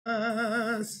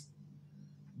Jesus,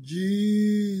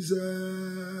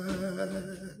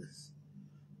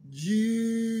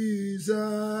 Jesus,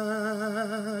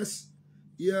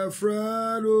 your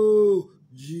friend, oh,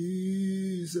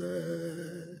 Jesus,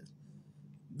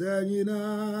 then you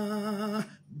know,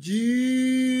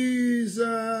 Jesus,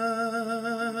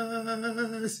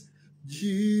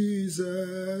 Jesus,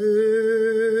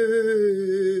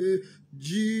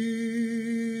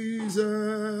 Jesus,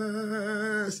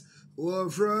 your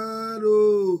friend,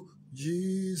 oh,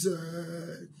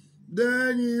 Jesus,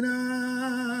 then you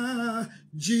know,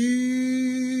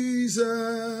 Jesus,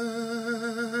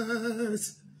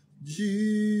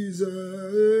 Jesus,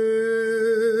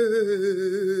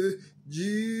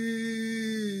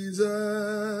 Jesus,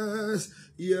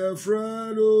 your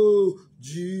friend, oh,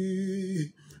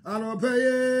 G, I don't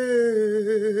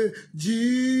pay,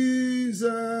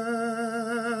 Jesus,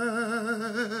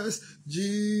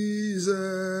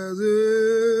 Jesus,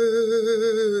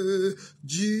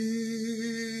 Jesus,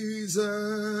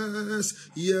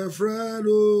 your friend,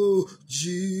 oh,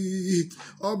 G,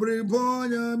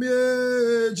 Obribonya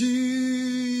me,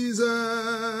 Jesus,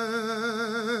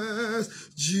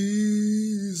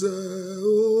 Jesus,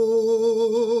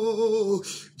 oh,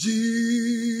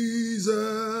 Jesus,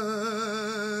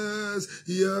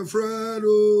 your friend,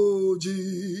 oh,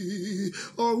 G,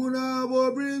 oh, una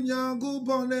bo bring yangu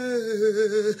bone,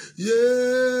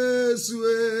 yes, yes,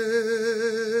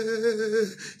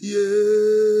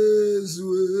 yes,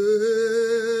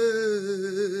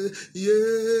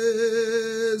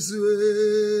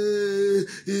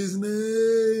 his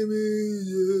name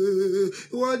is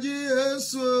what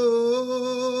Jesus,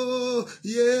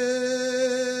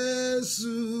 yes,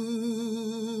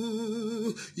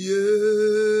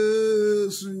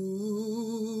 yes,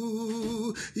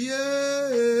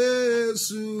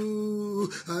 yes,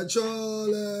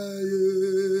 achola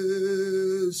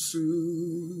yes,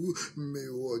 me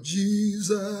wo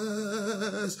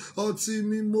Jesus,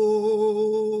 otimimo,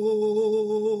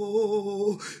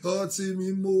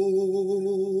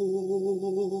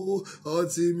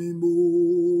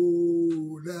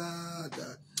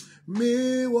 dada.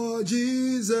 Me wo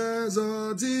Jesus,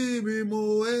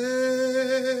 otimimo,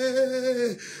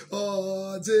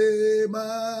 otima,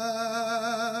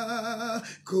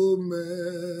 come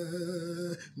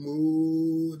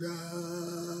muda.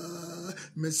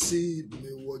 Me see me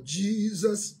wo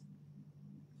Jesus,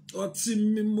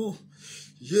 otimimo.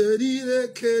 Yerire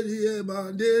kerie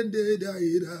mandende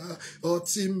daira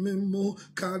otimimo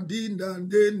kandinda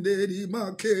ndende di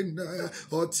makenda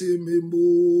otimimo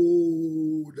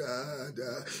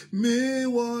dada me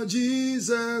wa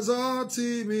Jesus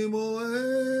otimimo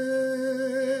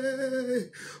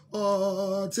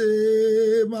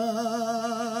otima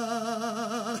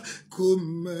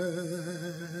kume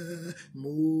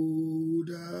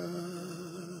muda.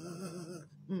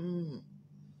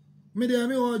 Me dear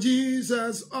me oh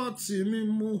Jesus,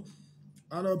 otimimu,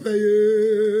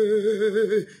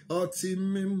 anopaye,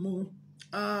 otimimu,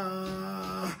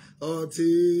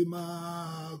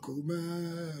 otima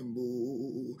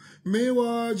kumembu. Me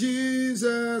oh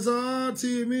Jesus,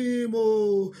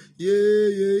 otimimu,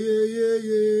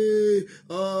 yeah,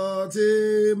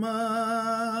 otima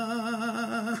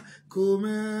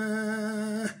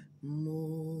kumembu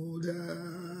da.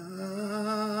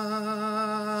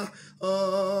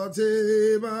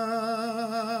 Otema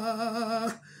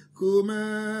kume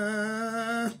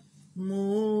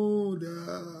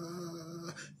muda,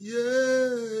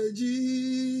 yeah,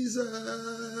 Jesus,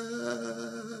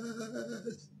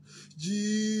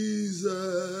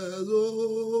 Jesus,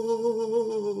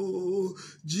 oh,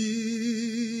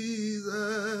 Jesus,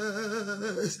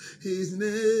 his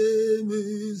name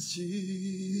is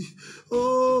Jesus,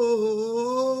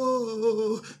 oh,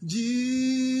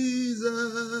 Jesus,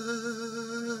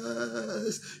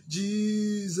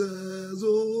 Jesus,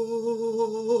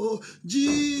 oh,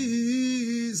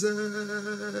 Jesus,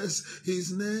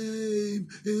 his name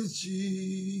is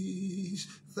Jesus.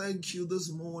 Thank you this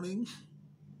morning.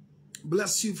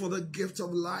 Bless you for the gift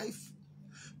of life.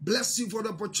 Bless you for the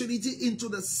opportunity into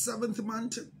the 7th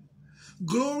month.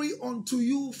 Glory unto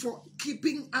you for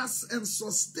keeping us and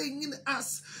sustaining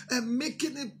us and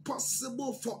making it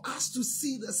possible for us to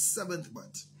see the 7th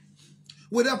month.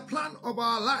 With a plan of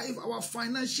our life, our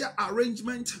financial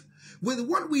arrangement, with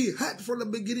what we heard from the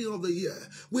beginning of the year,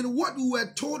 with what we were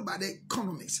told by the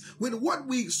economists, with what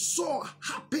we saw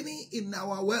happening in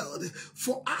our world,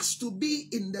 for us to be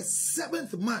in the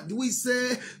 7th month, we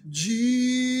say,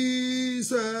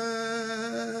 Jesus,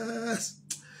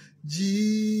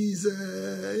 Jesus,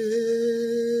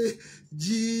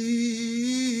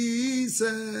 Jesus,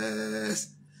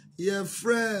 your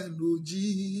friend, OG.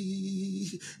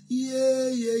 Yeah,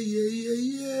 yeah, yeah, yeah,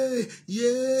 yeah.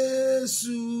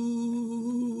 Yesu,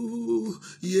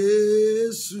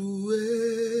 Yesu,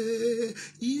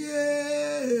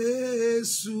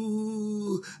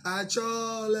 Yesu,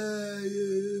 Achole,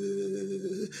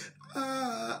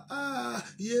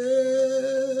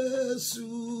 Yesu,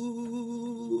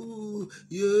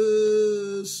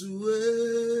 Yesu,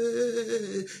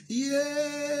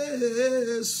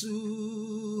 Yesu,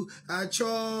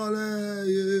 Achole,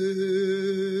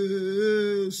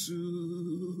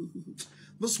 Yesu.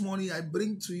 This morning I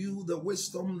bring to you the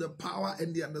wisdom, the power,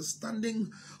 and the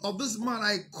understanding of this man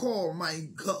I call my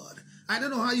God. I don't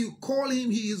know how you call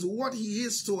him. He is what he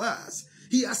is to us.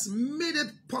 He has made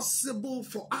it possible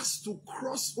for us to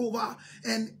cross over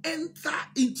and enter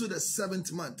into the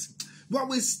 7th month. When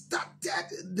we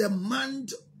started the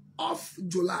month of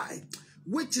July,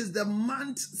 which is the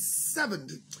month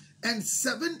 7, and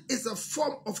 7 is a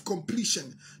form of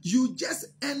completion. You just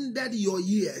ended your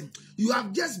year. You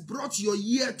have just brought your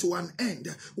year to an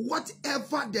end.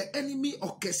 Whatever the enemy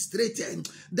orchestrated,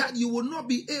 that you will not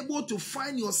be able to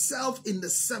find yourself in the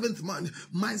 7th month.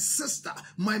 My sister,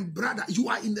 my brother, you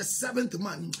are in the 7th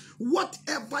month.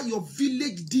 Whatever your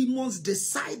village demons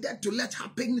decided to let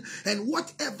happen, and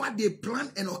whatever they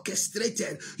planned and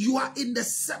orchestrated, you are in the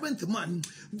 7th month.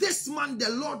 This month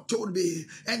the Lord told me,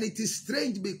 and it is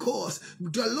strange because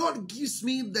the Lord gives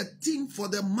me the theme for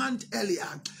the month earlier.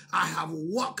 I have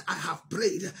walked, I have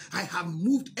prayed, I have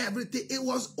moved everything. It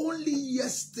was only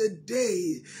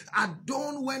yesterday at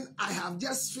dawn when I have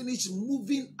just finished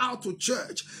moving out to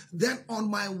church. Then on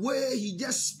my way, he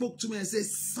just spoke to me and said,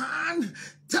 son,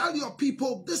 tell your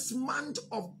people this month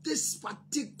of this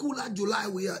particular July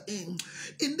we are in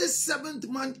this 7th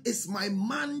month is my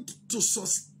month to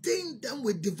sustain them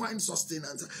with divine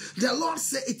sustenance. The Lord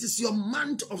said it is your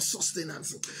month of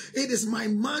sustenance. It is my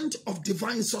month of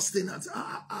divine sustenance.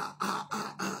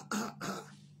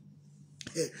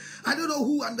 I don't know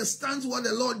who understands what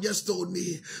the Lord just told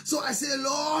me. So I say,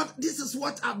 Lord, this is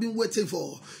what I've been waiting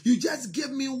for. You just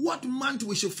give me what month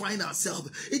we should find ourselves.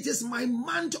 It is my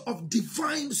month of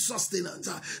divine sustenance.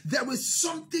 There is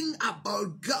something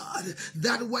about God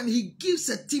that when he gives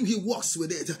a team, he works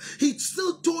with it. He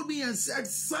still told me and said,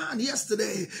 son,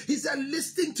 yesterday, he said,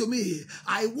 listen to me.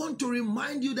 I want to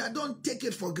remind you that don't take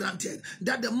it for granted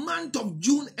that the month of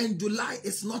June and July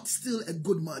is not still a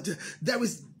good month. There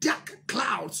is dark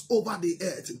clouds over the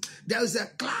earth. There is a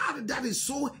cloud that is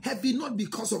so heavy, not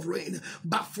because of rain,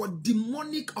 but for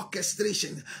demonic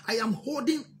orchestration. I am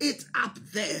holding it up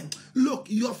there. Look,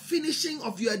 your finishing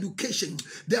of your education,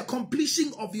 the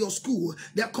completion of your school,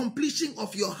 the completion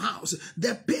of your house,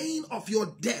 the paying of your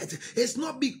debt, it's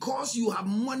not because you have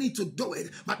money to do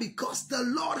it, but because the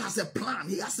Lord has a plan.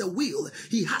 He has a will.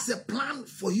 He has a plan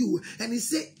for you. And he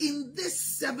said, in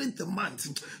this 7th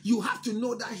month, you have to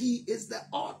know that he is the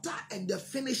author and the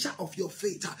finisher of your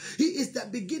faith. He is the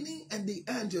beginning and the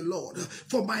end, Lord.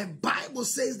 For my Bible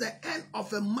says the end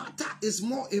of a matter is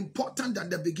more important than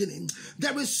the beginning.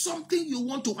 There is something you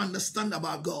want to understand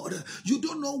about God. You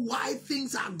don't know why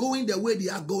things are going the way they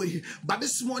are going. But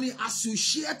this morning, as you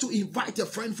share to invite a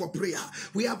friend for prayer,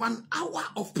 we have an hour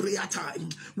of prayer time.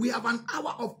 We have an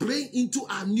hour of praying into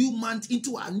our new month,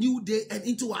 into our new day, and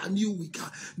into our new week.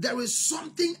 There is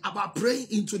something about praying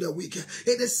into the week.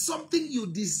 It is something you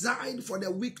designed for the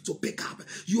week to pick up.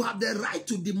 You have the right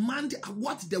to demand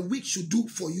what the week should do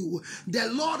for you. The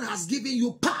Lord has given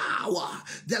you power.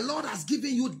 The Lord has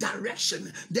given you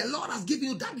direction. The Lord has given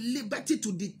you that liberty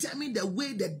to determine the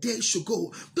way the day should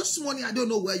go. This morning, I don't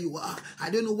know where you are.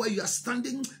 I don't know where you are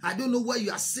standing. I don't know where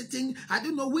you are sitting. I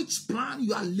don't know which plan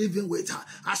you are living with.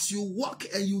 As you walk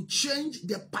and you change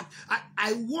the path,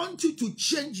 I want you to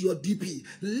change your DP.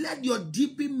 Let your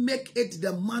DP make it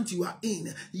the month you are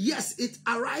in. Yes, it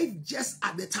arrived just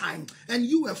at the time, and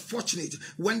you were fortunate.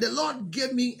 When the Lord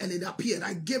gave me and it appeared,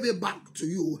 I gave it back to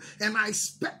you, and I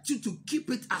expect you to keep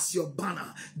it as your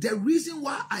banner. The reason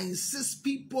why I insist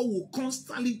people will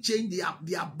constantly change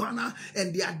their banner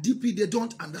and their DP, they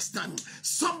don't understand.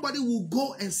 Somebody will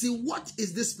go and say, what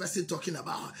is this person talking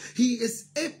about? He is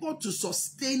able to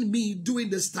sustain me during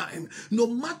this time. No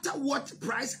matter what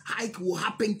price hike will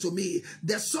happen to me,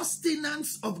 the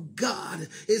sustenance of God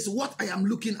is what I am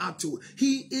looking at to.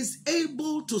 He is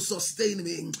able to sustain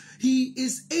me. He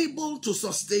is able to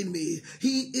sustain me.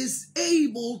 He is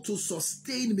able to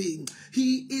sustain me.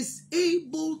 He is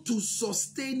able to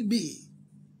sustain me.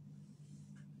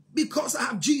 Because I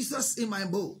have Jesus in my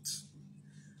boat.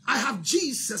 I have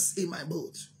Jesus in my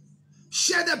boat.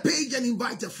 Share the page and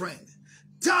invite a friend.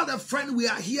 Tell the friend we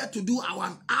are here to do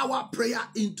our prayer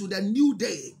into the new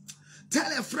day. Tell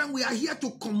a friend we are here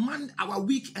to command our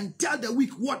week and tell the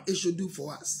week what it should do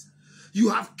for us. You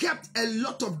have kept a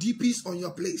lot of DPs on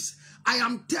your place. I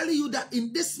am telling you that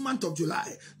in this month of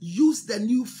July, use the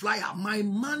new flyer, my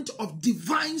month of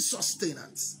divine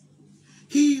sustenance.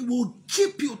 He will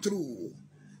keep you through.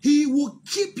 He will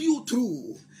keep you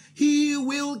through. He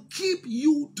will keep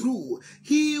you through.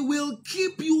 He will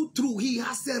keep you through. He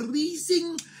has a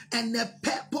reason and a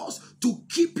purpose to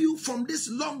keep you from this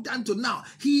long time to now.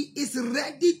 He is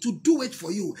ready to do it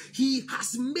for you. He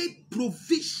has made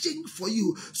provision for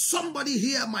you. Somebody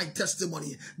hear my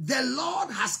testimony. The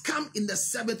Lord has come in the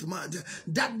 7th month,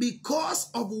 that because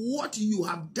of what you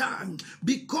have done,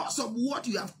 because of what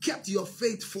you have kept your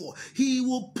faith for, He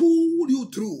will pull you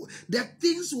through. The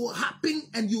things will happen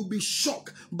and you'll be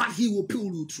shocked, but He will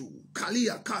pull you through.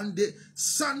 Kalia Kande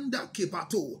Sanda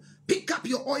Kipato. Pick up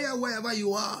your oil wherever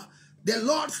you are. The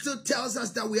Lord still tells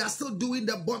us that we are still doing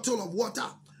the bottle of water.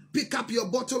 Pick up your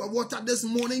bottle of water this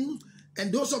morning.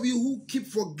 And those of you who keep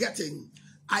forgetting,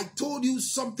 I told you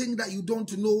something that you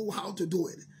don't know how to do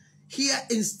it. Hear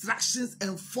instructions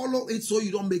and follow it so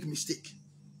you don't make mistake.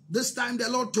 This time the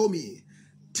Lord told me,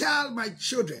 tell my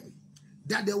children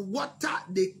that the water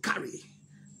they carry,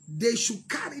 they should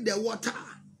carry the water,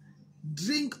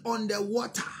 drink on the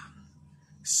water,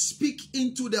 speak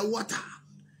into the water,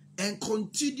 and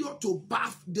continue to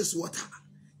bath this water.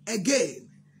 Again,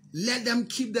 let them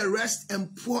keep the rest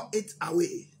and pour it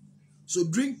away. So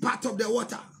drink part of the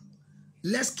water.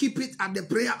 Let's keep it at the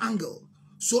prayer angle.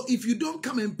 So if you don't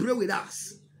come and pray with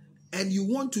us and you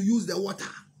want to use the water,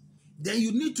 then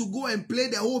you need to go and play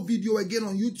the whole video again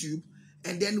on YouTube.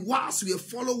 And then whilst we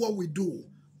follow what we do,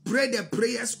 pray the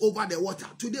prayers over the water.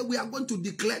 Today we are going to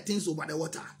declare things over the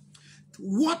water.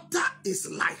 Water is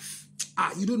life.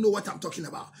 You don't know what I'm talking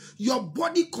about. Your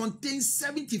body contains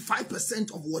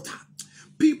 75% of water.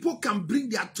 People can bring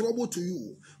their trouble to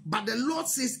you, but the Lord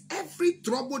says every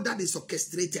trouble that is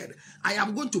orchestrated, I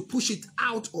am going to push it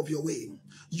out of your way.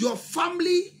 Your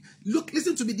family, look,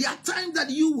 listen to me. There are times that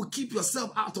you will keep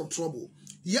yourself out of trouble.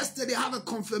 Yesterday, I have a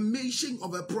confirmation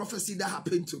of a prophecy that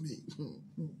happened to me.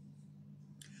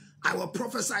 I will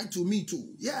prophesy to me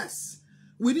too. Yes.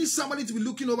 We need somebody to be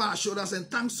looking over our shoulders, and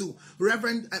thanks to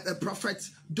Reverend Prophet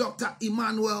Dr.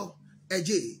 Emmanuel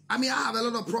Eje. I mean, I have a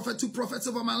lot of two prophets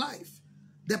over my life.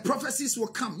 The prophecies will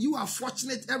come. You are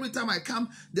fortunate. Every time I come,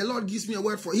 the Lord gives me a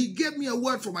word for. He gave me a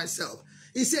word for myself.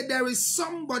 He said, there is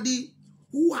somebody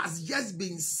who has just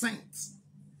been sent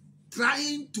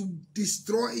trying to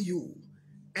destroy you.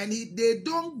 And if they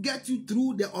don't get you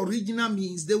through the original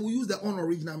means, they will use the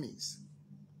unoriginal means.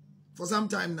 For some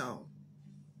time now,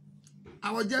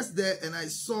 I was just there and I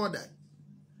saw that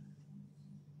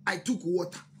I took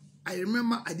water. I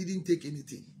remember I didn't take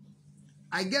anything.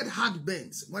 I get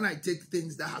heartburns when I take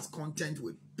things that has content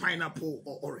with pineapple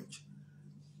or orange.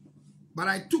 But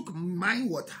I took my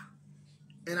water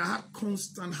and I had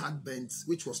constant heartburns,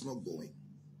 which was not going.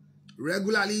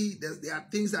 Regularly, there are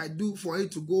things I do for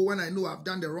it to go when I know I've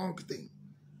done the wrong thing.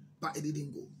 But it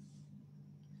didn't go.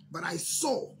 But I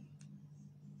saw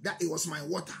that it was my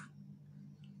water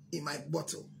in my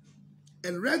bottle.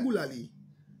 And regularly,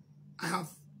 I have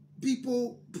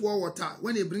people pour water.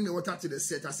 When they bring the water to the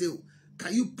set, I say, oh,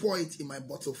 can you pour it in my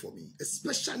bottle for me?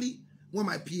 Especially when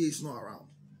my PA is not around.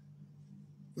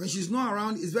 When she's not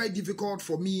around, it's very difficult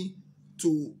for me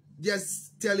to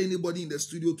just tell anybody in the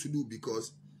studio to do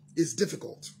because it's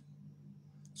difficult.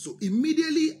 So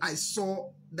immediately I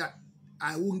saw that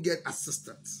I won't get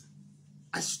assistance.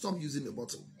 I stopped using the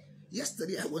bottle.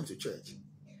 Yesterday I went to church.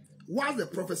 While the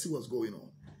prophecy was going on,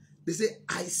 they say,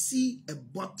 I see a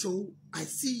bottle, I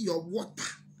see your water.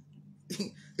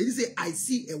 They say, I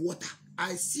see a water.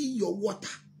 I see your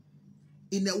water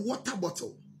in a water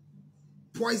bottle.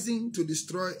 Poison to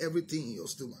destroy everything in your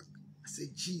stomach. I say,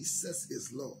 Jesus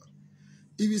is Lord.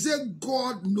 If you say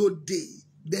God no day,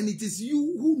 then it is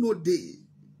you who no day.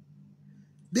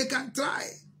 They can try.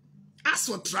 As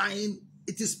for trying,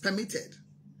 it is permitted.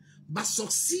 But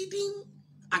succeeding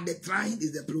at the trying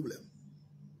is the problem.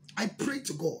 I pray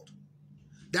to God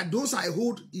that those I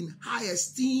hold in high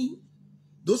esteem,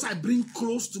 those I bring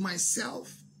close to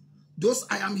myself, those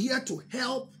I am here to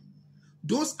help,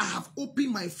 those I have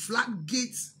opened my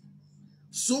floodgates,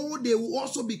 so they will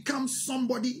also become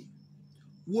somebody,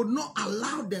 would not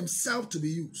allow themselves to be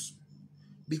used.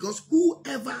 Because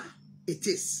whoever it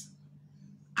is,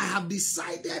 I have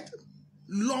decided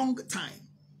long time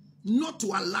not to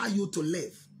allow you to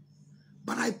live.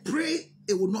 But I pray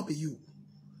it will not be you.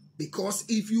 Because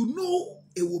if you know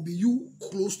it will be you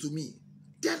close to me,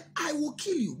 then I will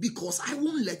kill you because I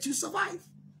won't let you survive.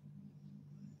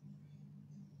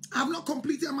 I have not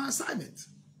completed my assignment.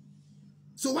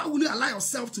 So why will you allow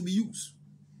yourself to be used?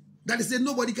 That is, that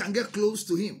nobody can get close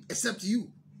to him except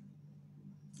you.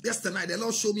 Yesterday, the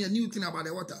Lord showed me a new thing about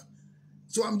the water.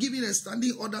 So I'm giving a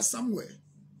standing order somewhere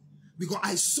because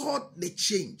I saw the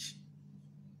change.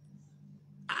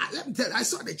 Let me tell you, I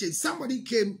saw the change. Somebody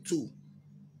came to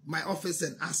my office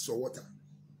and asked for water.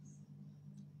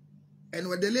 And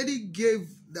when the lady gave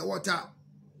the water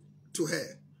to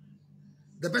her,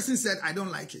 the person said, I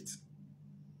don't like it.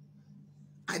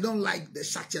 I don't like the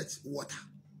sachet water.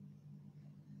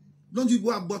 Don't you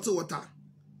go have bottled water?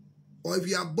 Or if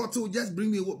you have bottle, just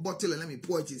bring me a bottle and let me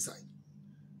pour it inside.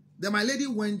 Then my lady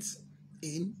went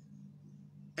in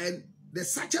and the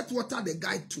sachet water the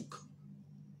guy took,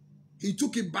 he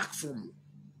took it back from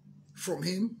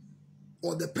him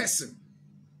or the person.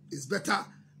 It's better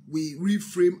we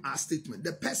reframe our statement.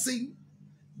 The person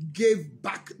gave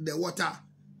back the water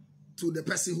to the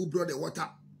person who brought the water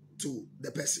to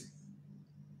the person.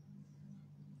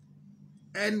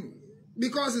 And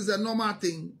because it's a normal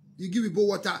thing, you give people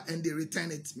water and they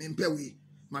return it.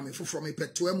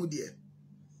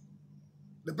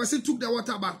 The person took the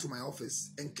water back to my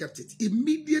office and kept it.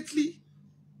 Immediately,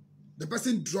 the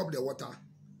person dropped the water.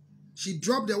 She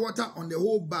dropped the water on the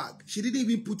whole bag. She didn't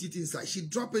even put it inside. She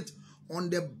dropped it on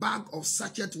the bag of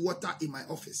sachet water in my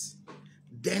office.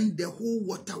 Then the whole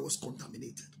water was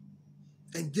contaminated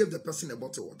and gave the person a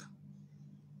bottle of water.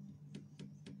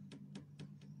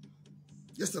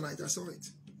 Yesterday night I saw it.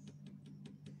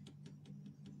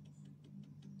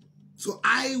 So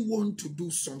I want to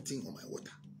do something on my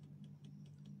water.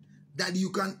 That you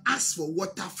can ask for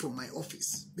water from my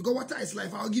office. Because water is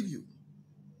life, I'll give you.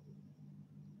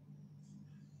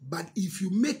 But if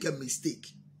you make a mistake,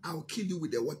 I'll kill you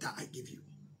with the water I give you.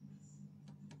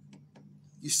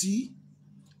 You see,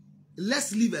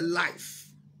 let's live a life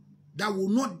that will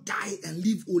not die and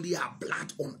leave only our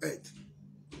blood on earth.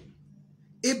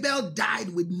 Abel died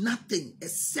with nothing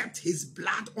except his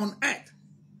blood on earth.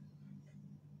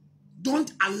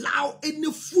 Don't allow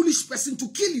any foolish person to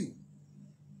kill you.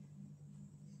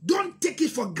 Don't take it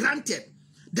for granted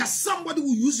that somebody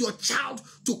will use your child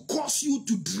to cause you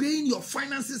to drain your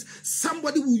finances.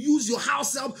 Somebody will use your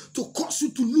house help to cause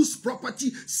you to lose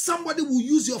property. Somebody will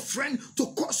use your friend to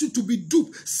cause you to be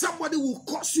duped. Somebody will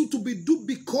cause you to be duped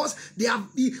because they have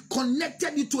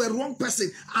connected you to a wrong person.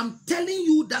 I'm telling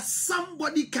you that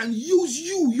somebody can use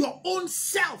you, your own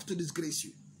self, to disgrace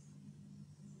you.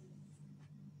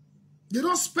 They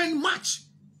don't spend much.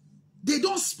 They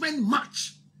don't spend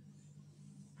much.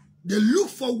 They look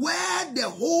for where the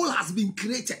hole has been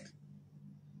created.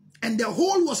 And the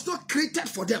hole was not created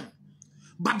for them.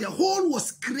 But the hole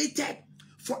was created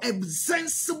for a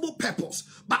sensible purpose.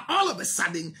 But all of a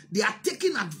sudden, they are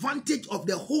taking advantage of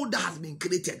the hole that has been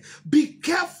created. Be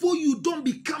careful you don't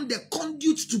become the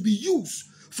conduit to be used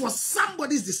for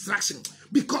somebody's distraction.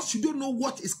 Because you don't know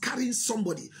what is carrying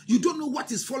somebody. You don't know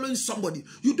what is following somebody.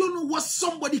 You don't know what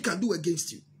somebody can do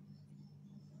against you.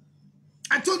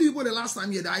 I told you people the last time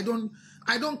here that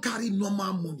I don't carry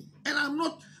normal money. And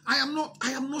I am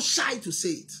not shy to say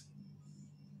it.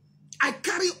 I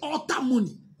carry altar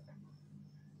money.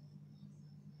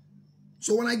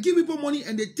 So when I give people money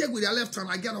and they take with their left hand,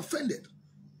 I get offended.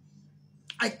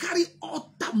 I carry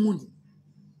altar money.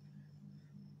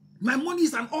 My money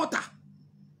is an altar.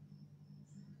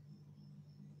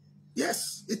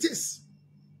 Yes, it is.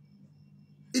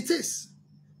 It is.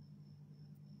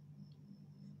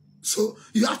 So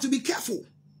you have to be careful.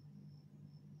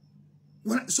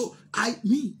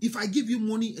 If I give you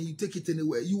money and you take it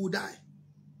anywhere, you will die.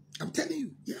 I'm telling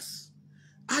you, yes.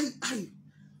 I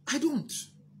don't.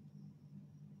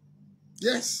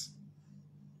 Yes.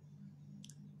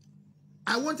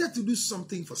 I wanted to do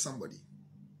something for somebody.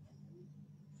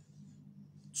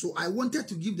 So I wanted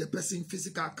to give the person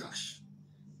physical cash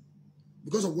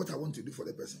because of what I want to do for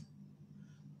the person.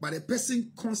 But the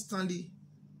person constantly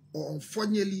or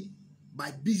unfortunately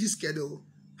by busy schedule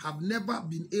have never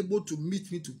been able to meet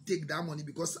me to take that money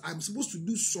because I'm supposed to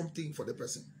do something for the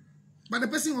person. But the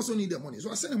person also needs the money.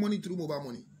 So I send the money through mobile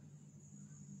money.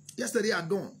 Yesterday at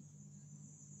dawn,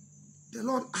 the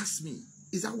Lord asked me,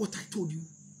 is that what I told you?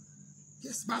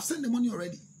 Yes, but I've sent the money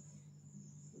already.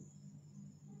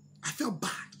 I felt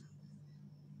bad.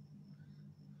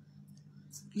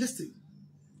 Listen,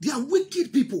 they are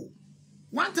wicked people.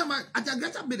 One time,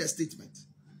 Ajagata made a statement,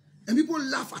 and people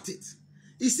laugh at it.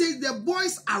 He says, the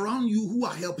boys around you who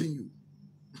are helping you,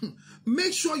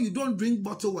 make sure you don't drink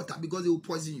bottled water because they will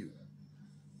poison you.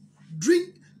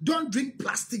 Don't drink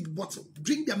plastic bottle.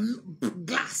 Drink the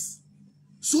glass.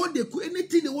 So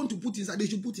anything they want to put inside, they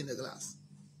should put in the glass.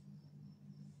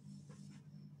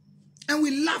 And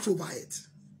we laugh over it.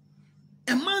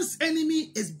 A man's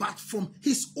enemy is but from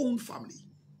his own family.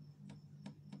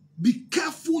 Be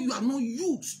careful you are not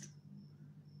used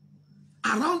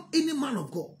around any man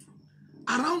of God,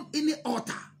 around any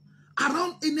altar,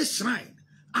 around any shrine,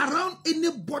 around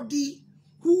anybody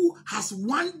who has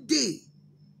one day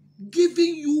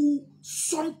given you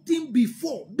something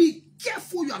before. Be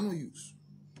careful you are not used.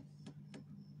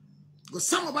 Because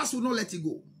some of us will not let it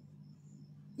go.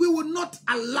 We will not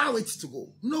allow it to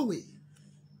go. No way.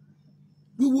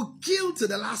 We will kill till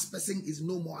the last person is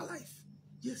no more alive.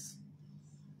 Yes.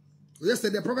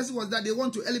 Yesterday, the prophecy was that they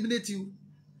want to eliminate you,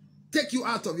 take you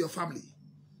out of your family.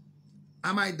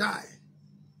 I might die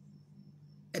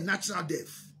a natural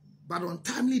death, but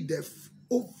untimely death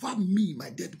over me, my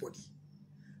dead body.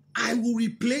 I will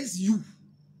replace you.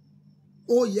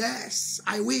 Oh yes,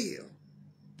 I will.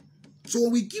 So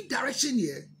when we give direction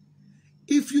here,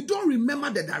 if you don't remember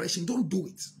the direction, don't do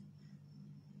it.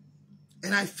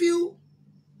 And I feel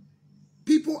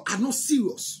people are not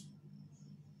serious.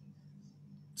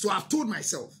 So I've told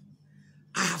myself,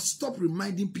 I have stopped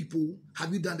reminding people,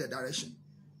 have you done the direction?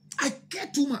 I care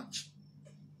too much.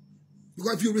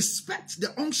 Because if you respect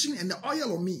the unction and the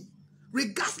oil on me,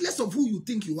 regardless of who you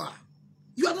think you are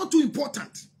not too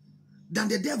important than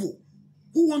the devil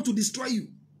who want to destroy you.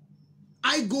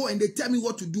 I go and they tell me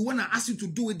what to do. When I ask you to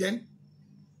do it, then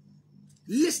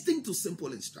listen to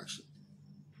simple instruction.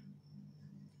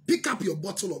 Pick up your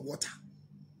bottle of water.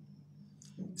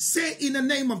 Say in the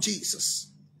name of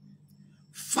Jesus,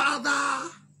 Father,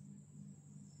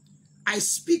 I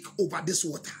speak over this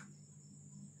water,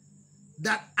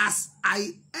 that as I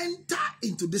enter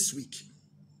into this week,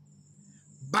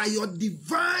 by your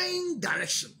divine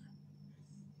direction,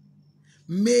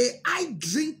 may I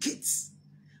drink it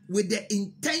with the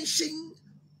intention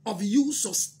of you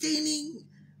sustaining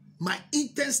my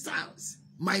intestines,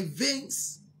 my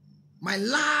veins, my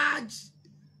large,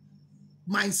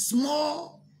 my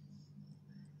small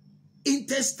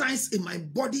intestines in my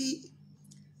body,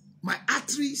 my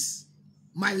arteries,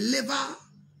 my liver,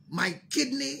 my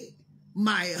kidney,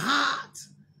 my heart.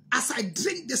 As I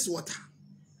drink this water,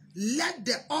 let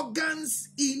the organs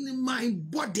in my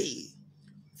body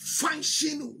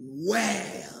function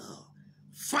well.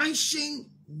 Function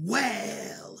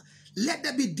well. Let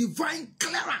there be divine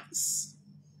clearance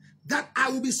that I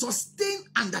will be sustained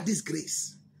under this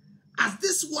grace. As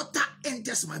this water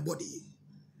enters my body,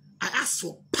 I ask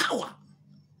for power.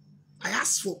 I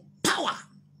ask for power.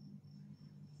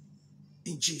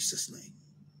 In Jesus' name.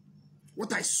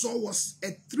 What I saw was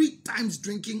a 3 times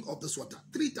drinking of this water.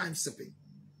 3 times sipping.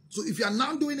 So if you are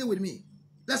now doing it with me,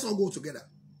 let's all go together.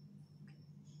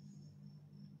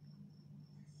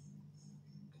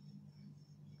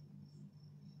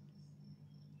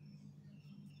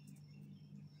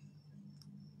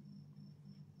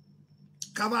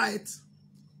 Cover it.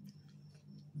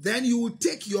 Then you will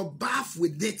take your bath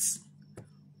with it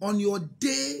on your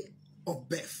day of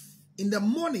birth. In the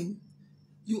morning,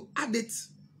 you add it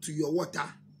to your water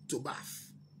to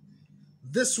bath.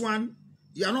 This one,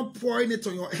 you are not pouring it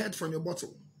on your head from your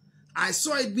bottle. I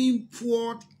saw it being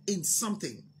poured in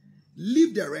something.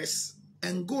 Leave the rest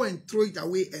and go and throw it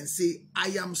away and say,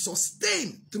 I am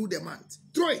sustained through the month.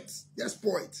 Throw it. Just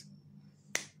pour it.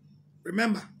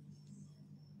 Remember,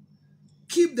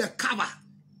 keep the cover.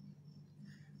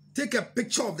 Take a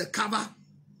picture of the cover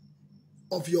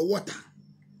of your water.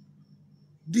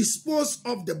 Dispose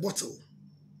of the bottle.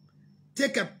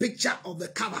 Take a picture of the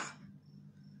cover.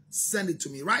 Send it to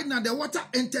me. Right now, the water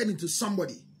entered into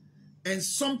somebody and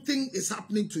something is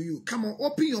happening to you. Come on,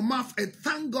 open your mouth and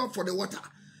thank God for the water.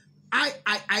 I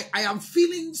am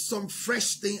feeling some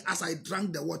fresh thing as I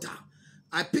drank the water.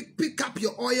 I pick up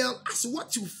your oil as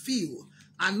what you feel.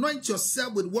 Anoint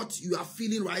yourself with what you are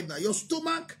feeling right now. Your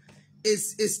stomach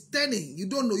is turning. You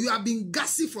don't know. You have been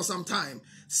gassy for some time.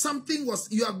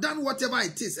 You have done whatever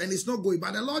it is and it's not going.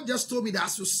 But the Lord just told me that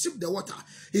as you sip the water,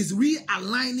 He's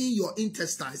realigning your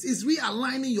intestines. He's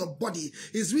realigning your body.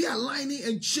 He's realigning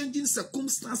and changing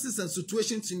circumstances and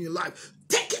situations in your life.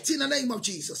 Take it in the name of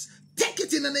Jesus. Take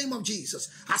it in the name of Jesus.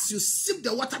 As you sip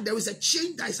the water, there is a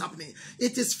change that is happening.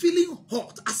 It is feeling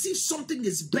hot, as if something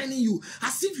is burning you,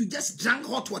 as if you just drank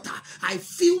hot water. I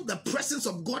feel the presence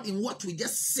of God in what we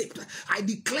just sipped. I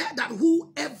declare that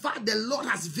whoever the Lord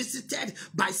has visited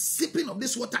by sipping of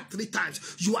this water 3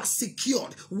 times, you are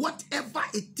secured. Whatever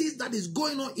it is that is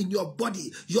going on in your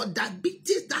body, your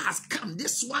diabetes that has come,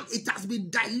 this one, it has been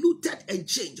diluted and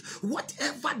changed.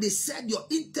 Whatever they said your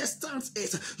intestines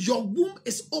is, your womb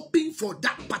is open for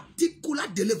that particular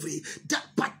delivery, that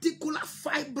particular particular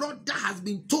fibroid that has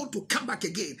been told to come back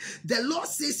again, the Lord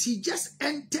says he just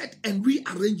entered and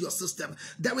rearranged your system.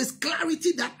 There is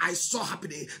clarity that I saw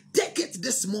happening. Take it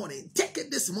this morning. Take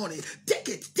it this morning. Take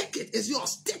it. Take it. It's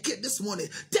yours. Take it this morning.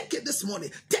 Take it this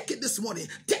morning. Take it this morning.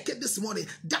 Take it this morning.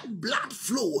 That blood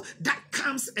flow that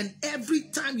comes, and every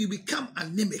time you become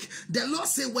anemic, the Lord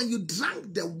said when you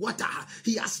drank the water,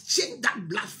 he has changed that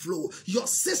blood flow. Your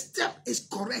system is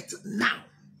correct now.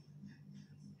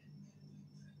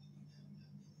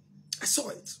 I saw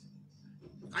it.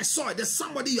 I saw it. There's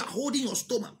somebody, you are holding your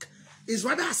stomach. It's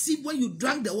rather as if when you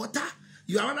drank the water,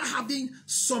 you are rather having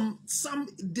some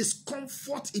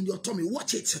discomfort in your tummy.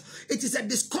 Watch it. It is a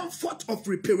discomfort of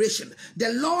reparation.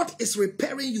 The Lord is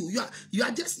repairing you.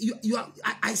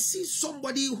 I see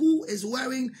somebody who is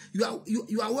wearing, you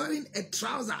are wearing a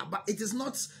trouser, but it is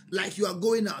not like you are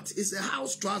going out. It's a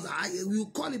house trouser. We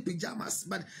call it pajamas,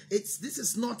 but this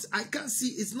is not, I can't see,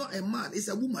 it's not a man, it's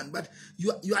a woman, but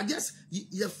you are just,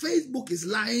 your Facebook is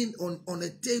lying on a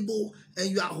table and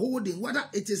you are holding, whether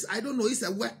it is, I don't know, it's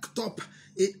a worktop.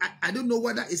 I don't know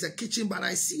whether it's a kitchen, but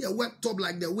I see a worktop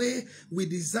like the way we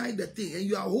designed the thing, and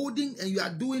you are holding and you are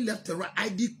doing left and right. I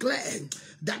declare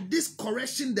that this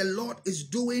correction the Lord is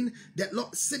doing, that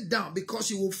Lord, sit down,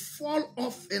 because you will fall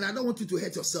off, and I don't want you to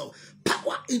hurt yourself.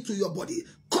 Power into your body.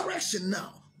 Correction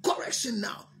now. Correction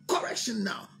now. Correction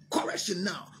now. Correction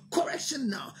now. Correction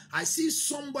now. I see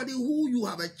somebody who you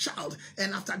have a child,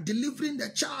 and after delivering the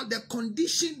child, the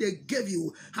condition they gave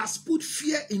you has put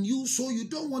fear in you, so you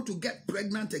don't want to get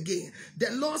pregnant again. The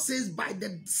Lord says by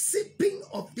the sipping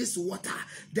of this water,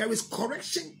 there is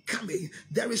correction coming.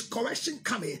 There is correction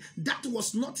coming. That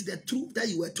was not the truth that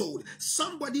you were told.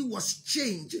 Somebody was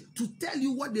changed to tell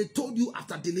you what they told you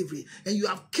after delivery, and you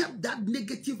have kept that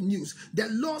negative news. The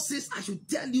Lord says I should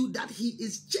tell you that he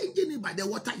is changing it by the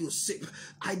water you sip.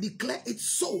 I declare it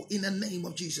so in the name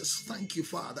of Jesus. Thank you,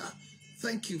 Father.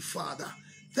 Thank you, Father.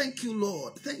 Thank you,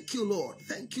 Lord. Thank you, Lord.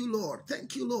 Thank you, Lord.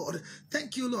 Thank you, Lord.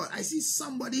 Thank you, Lord. I see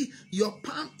somebody, your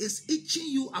palm is itching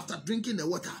you after drinking the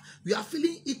water. You are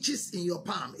feeling itches in your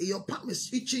palm. Your palm is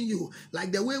itching you.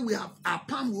 Like the way we have, our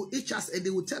palm will itch us and they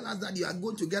will tell us that you are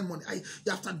going to get money.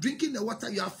 After drinking the water,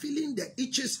 you are feeling the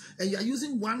itches and you are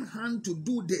using one hand to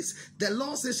do this. The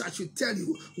Lord says I should tell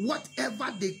you,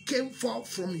 whatever they came for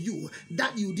from you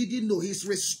that you didn't know, he's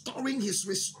restoring, he's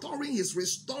restoring, he's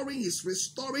restoring, he's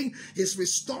restoring, he's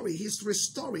restoring.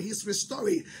 He's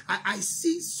restoring. I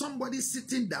see somebody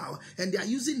sitting down and they are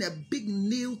using a big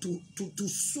nail to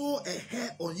sew a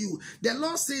hair on you. The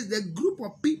Lord says the group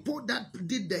of people that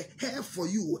did the hair for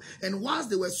you, and whilst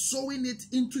they were sewing it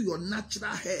into your natural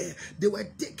hair, they were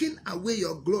taking away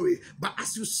your glory. But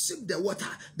as you sip the water,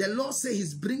 the Lord says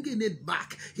he's bringing it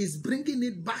back. He's bringing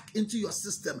it back into your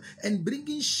system and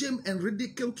bringing shame and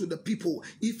ridicule to the people.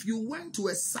 If you went to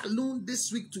a salon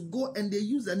this week to go and they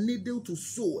use a needle to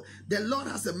sew, the Lord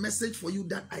has a message for you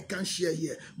that I can't share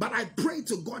here. But I pray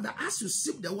to God that as you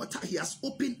sip the water he has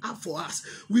opened up for us,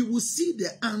 we will see the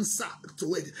answer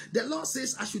to it. The Lord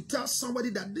says I should tell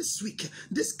somebody that this week,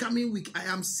 this coming week, I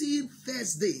am seeing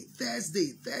Thursday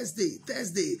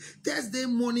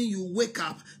morning you wake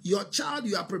up, your child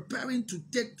you are preparing to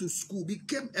take to school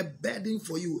became a burden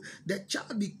for you. The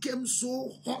child became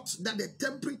so hot that the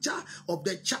temperature of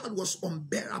the child was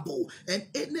unbearable, and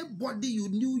anybody you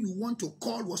knew you want to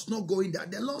call was not going there.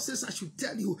 The Lord says I should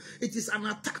tell you it is an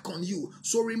attack on you.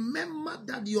 So remember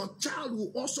that your child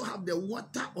will also have the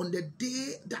water on the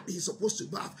day that he's supposed to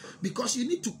bath, because you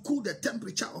need to cool the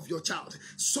temperature of your child.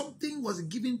 Something was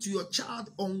given to your child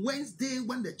on Wednesday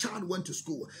when the child went to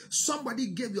school. Somebody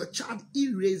gave your child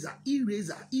eraser.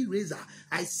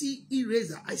 I see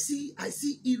eraser. I see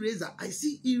eraser. I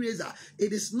see eraser.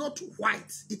 It is not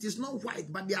white. It is not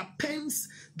white, but there are pens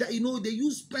that, they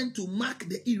use pen to mark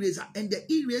the eraser, and the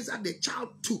eraser the child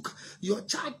took. Your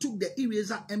child took the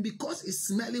eraser, and because it's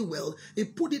smelling well, he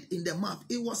put it in the mouth.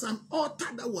 It was an altar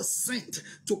that was sent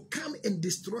to come and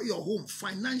destroy your home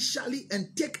financially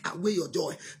and take away your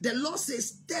joy. The Lord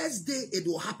says Thursday it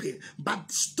will happen,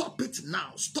 but stop it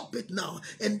now. Stop it now.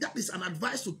 And that is an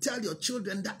advice to tell your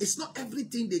children that it's not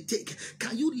everything they take.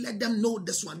 Can you let them know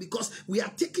this one? Because we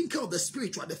are taking care of the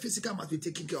spiritual, the physical must be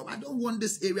taken care of. I don't want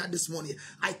this area this morning.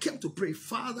 I came to pray.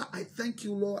 Father, I thank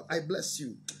you, Lord. I bless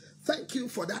you. Thank you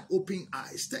for that open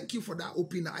eyes. Thank you for that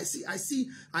open eyes. I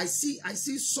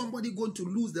see somebody going to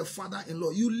lose their father-in-law.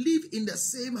 You live in the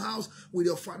same house with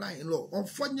your father-in-law.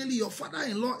 Unfortunately, your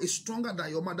father-in-law is stronger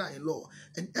than your mother-in-law.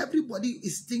 And everybody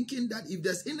is thinking that if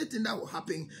there's anything that will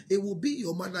happen, it will be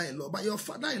your mother-in-law. But your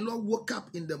father-in-law woke up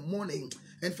in the morning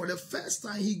And for the first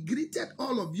time, he greeted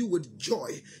all of you with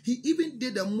joy. He even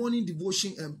did a morning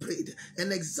devotion and prayed.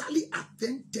 And exactly at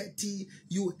 10:30,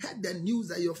 you heard the news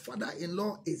that your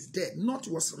father-in-law is dead. Not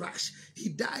was rash. He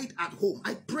died at home.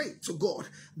 I pray to God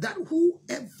that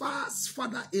whoever's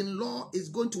father-in-law is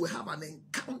going to have an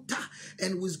encounter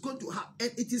and was going to have,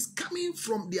 and it is coming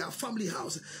from their family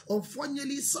house.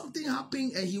 Unfortunately, something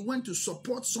happened and he went to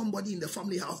support somebody in the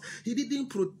family house. He didn't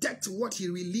protect what he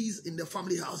released in the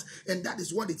family house, and that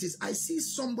is what it is. I see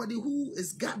somebody who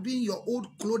is gathering your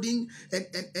old clothing,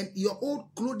 and your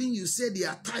old clothing, you say they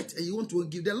are tight and you want to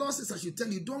give. The Lord says I should tell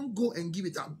you, don't go and give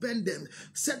it out. Bend them,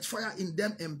 set fire in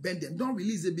them and bend them. Don't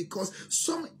release it because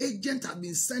some agent has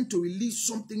been sent to release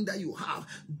something that you have.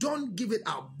 Don't give it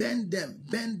out. Bend them,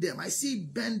 bend them. I see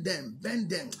bend them, bend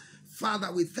them.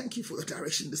 Father, we thank you for your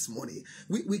direction this morning.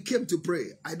 We came to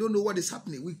pray. I don't know what is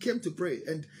happening. We came to pray.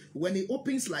 And when it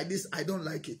opens like this, I don't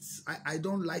like it. I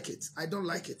don't like it. I don't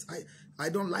like it. I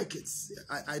don't like it.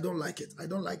 I don't like it. I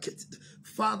don't like it.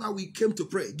 Father, we came to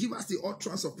pray. Give us the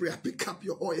utterance of prayer. Pick up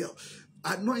your oil.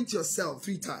 Anoint yourself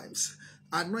 3 times.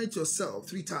 Anoint yourself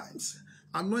 3 times.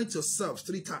 Anoint yourself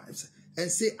 3 times. And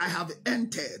say, I have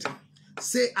entered.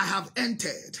 Say, I have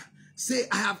entered. Say,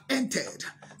 I have entered.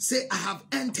 Say, I have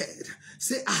entered.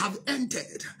 Say, I have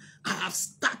entered. I have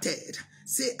started.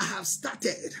 Say, I have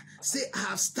started. Say, I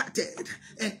have started.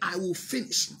 And I will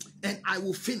finish. And I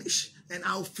will finish. And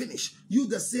I will finish. Use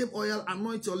the same oil.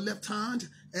 Anoint your left hand.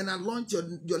 And anoint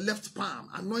your left palm.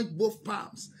 Anoint both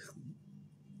palms.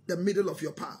 The middle of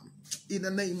your palm. In the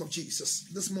name of Jesus.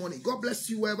 This morning. God bless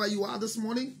you wherever you are this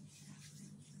morning.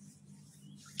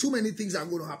 Too many things are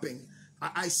going to happen.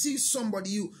 I see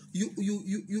somebody,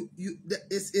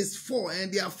 it's 4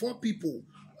 and there are 4 people.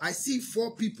 I see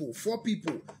 4 people.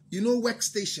 You know,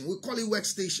 workstation. We call it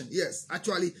workstation. Yes,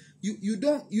 actually, you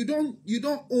don't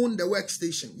own the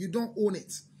workstation. You don't own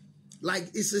it.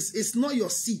 Like it's not your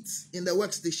seat in the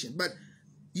workstation, but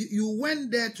you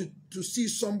went there to see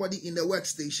somebody in the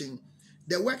workstation.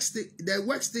 The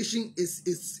workstation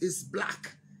is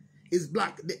black. Is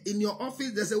black. In your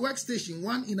office, there's a workstation.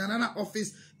 One in another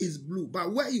office is blue.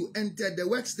 But where you entered, the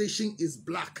workstation is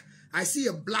black. I see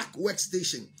a black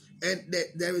workstation. And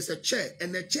there is a chair.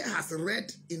 And the chair has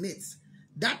red in it.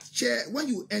 That chair, when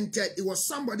you entered, it was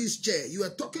somebody's chair. You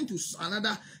were talking to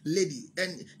another lady.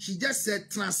 And she just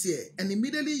said, transfer. And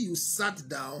immediately you sat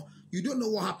down. You don't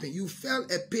know what happened. You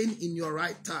felt a pain in your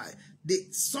right thigh.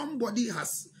 Somebody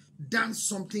has done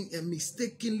something and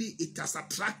mistakenly it has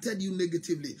attracted you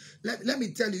negatively. Let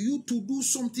me tell you, you to do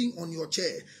something on your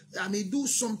chair. I mean, do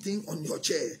something on your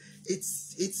chair.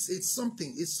 It's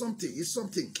something.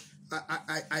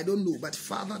 I don't know. But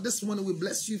Father, this morning we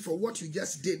bless you for what you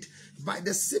just did. By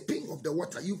the sipping of the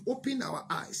water, you've opened our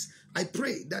eyes. I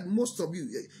pray that most of you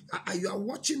are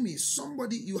watching me.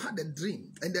 Somebody, you had a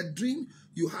dream. And the dream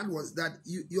you had was that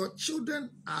your children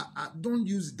don't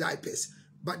use diapers.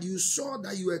 But you saw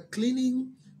that you were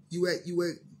cleaning, you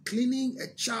were cleaning a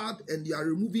child and you are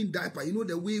removing diaper. You know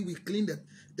the way we clean the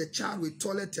child with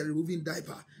toilet and removing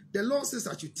diaper. The Lord says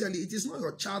I should tell you, it is not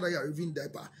your child that you are removing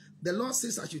diaper. The Lord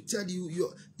says I should tell you,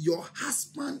 your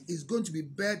husband is going to be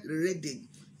bedridden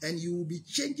and you will be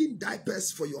changing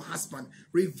diapers for your husband.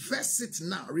 Reverse it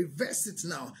now. Reverse it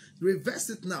now. Reverse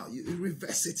it now. You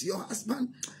reverse it. Your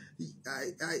husband,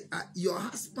 your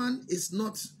husband is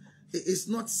not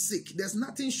sick. There's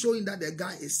nothing showing that the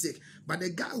guy is sick. But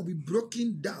the guy will be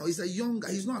broken down. He's a young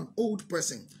guy. He's not an old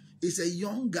person. He's a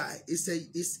young guy. It's a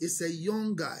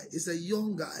young guy. It's a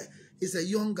young guy. It's a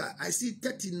young guy. I see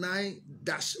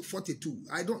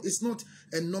 39-42. It's not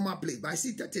a normal plate, but I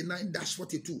see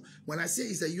 39-42. When I say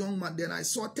he's a young man, then I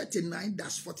saw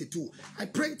 39-42. I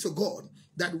pray to God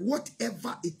that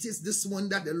whatever it is this one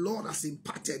that the Lord has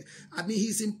imparted, I mean,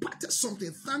 he's imparted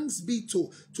something. Thanks be to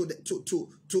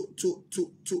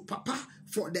Papa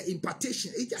for the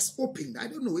impartation. It just opened. I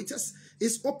don't know.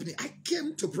 It's opening. I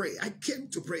came to pray.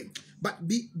 But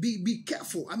be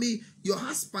careful. I mean, your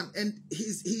husband, and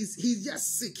he's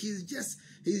just sick. He's just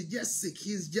sick.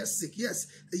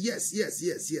 Yes.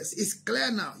 It's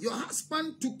clear now. Your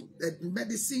husband took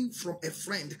medicine from a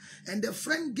friend, and the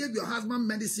friend gave your husband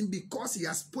medicine because he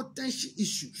has potential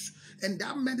issues. And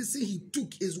that medicine he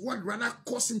took is what rather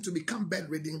caused him to become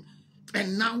bedridden.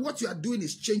 And now what you are doing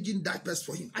is changing diapers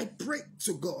for him. I pray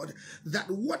to God that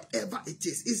whatever it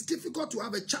is, it's difficult to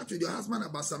have a chat with your husband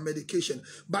about some medication.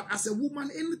 But as a woman,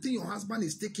 anything your husband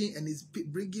is taking and is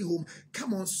bringing home,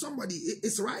 come on, somebody,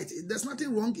 it's right. There's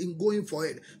nothing wrong in going for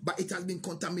it. But it has been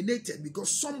contaminated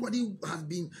because somebody has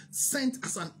been sent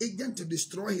as an agent to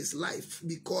destroy his life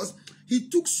because he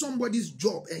took somebody's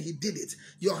job and he did it.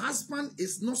 Your husband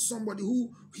is not somebody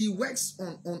who he works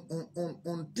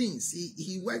on things.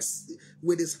 He works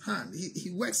with his hand.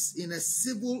 He works in a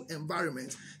civil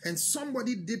environment, and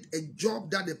somebody did a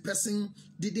job that the person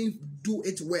didn't do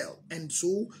it well, and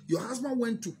so your husband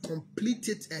went to complete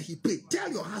it and he paid.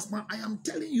 Tell your husband, I am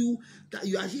telling you that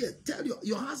you are here. Tell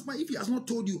your husband, if he has not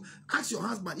told you, ask your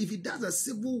husband. If he does a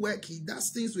civil work, he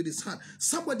does things with his hand.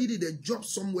 Somebody did a job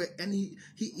somewhere and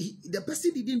the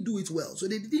person didn't do it well, so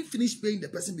they didn't finish paying the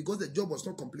person because the job was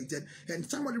not completed, and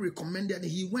somebody recommended, and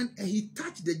he went and he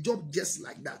touched the job just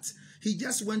like that. He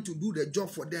just went to do the job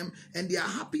for them, and they are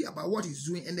happy about what he's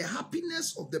doing, and the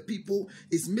happiness of the people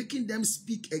is making them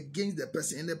speak against the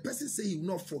person, and the person say he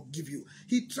will not forgive you.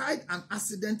 He tried an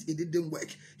accident, it didn't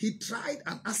work. He tried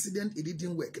an accident, it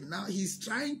didn't work. Now he's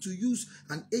trying to use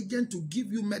an agent to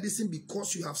give you medicine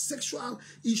because you have sexual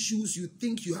issues. You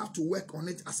think you have to work on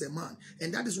it as a man,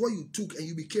 and that is what you took, and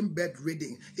you became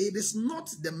bedridden. It is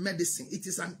not the medicine, it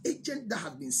is an agent that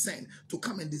has been sent to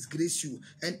come and disgrace you.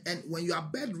 And when you are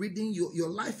bedridden, your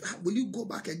life, will you go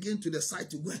back again to the site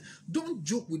to go? Don't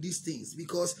joke with these things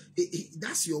because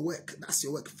that's your work. That's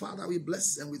your work. Father, we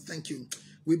bless and we thank you.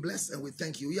 We bless and we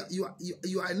thank you.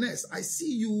 You are a nurse. I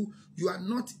see you. You are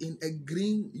not in a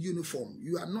green uniform.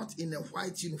 You are not in a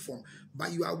white uniform,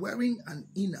 but you are wearing an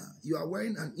inner. You are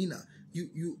wearing an inner.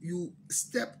 You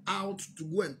step out to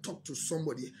go and talk to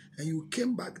somebody, and you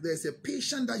came back. There's a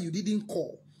patient that you didn't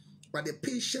call, but the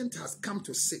patient has come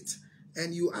to sit,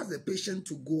 and you asked the patient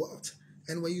to go out.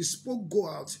 And when you spoke go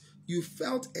out, you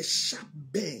felt a sharp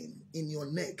burn in your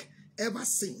neck. Ever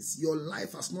since, your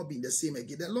life has not been the same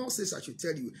again. The Lord says I should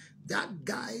tell you, that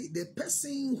guy, the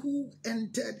person who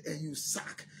entered and you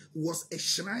sacked, was a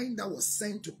shrine that was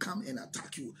sent to come and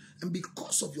attack you. And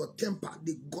because of your temper,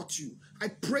 they got you. I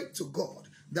pray to God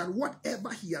that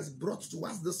whatever he has brought to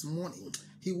us this morning,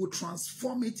 he will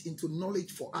transform it into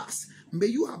knowledge for us. May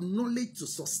you have knowledge to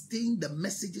sustain the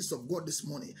messages of God this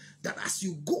morning. That as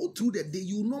you go through the day,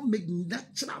 you will not make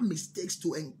natural mistakes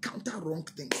to encounter wrong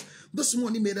things. This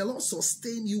morning, may the Lord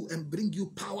sustain you and bring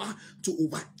you power to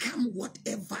overcome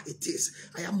whatever it is.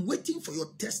 I am waiting for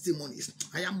your testimonies.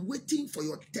 I am waiting for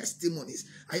your testimonies.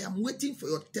 I am waiting for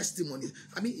your testimonies.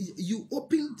 I mean,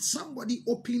 somebody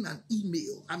opened an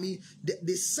email. I mean,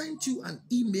 they sent you an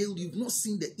email. You've not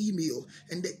seen the email.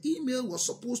 And the email was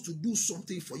supposed to do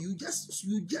something for you.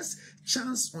 You just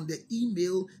chanced on the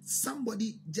email.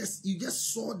 You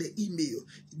just saw the email.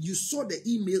 You saw the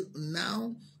email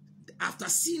now. After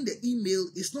seeing the email,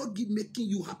 it's not making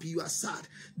you happy, you are sad.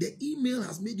 The email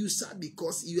has made you sad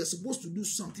because you are supposed to do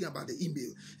something about the email.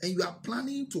 And you are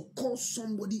planning to call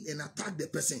somebody and attack the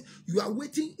person. You are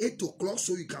waiting 8 o'clock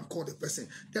so you can call the person.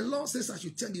 The Lord says I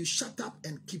should tell you, shut up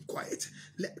and keep quiet.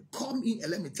 Come in and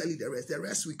let me tell you the rest. The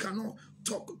rest we cannot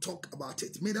talk about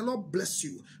it. May the Lord bless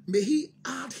you. May he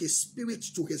add his spirit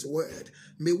to his word.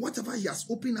 May whatever he has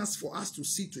opened us for us to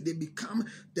see today become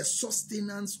the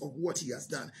sustenance of what he has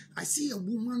done. I see a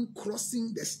woman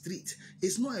crossing the street.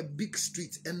 It's not a big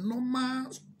street, a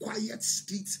normal quiet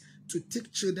street to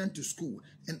take children to school,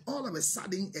 and all of a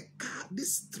sudden a car,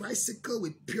 this tricycle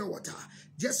with pure water,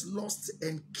 just lost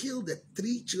and killed the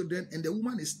 3 children, and the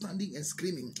woman is standing and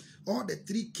screaming. All the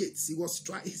 3 kids,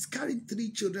 he's carrying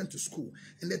 3 children to school,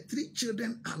 and the 3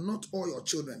 children are not all your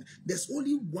children. There's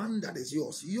only one that is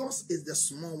yours. Yours is the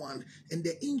small one, and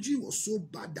the injury was so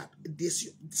bad that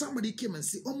somebody came and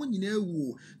said, that's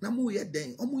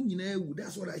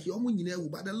what I hear.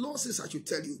 But the Lord says I should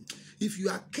tell you, if you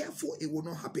are careful, it will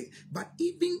not happen. But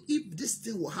even if this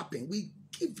thing will happen, we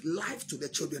give life to the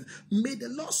children. May the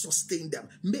Lord sustain them.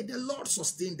 May the Lord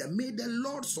sustain them. May the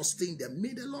Lord sustain them.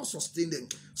 May the Lord sustain them.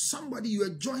 Somebody, you are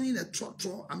joining a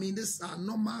trotro. I mean, this is a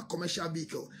normal commercial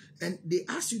vehicle, and they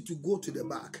ask you to go to the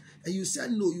back, and you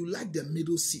said no, you like the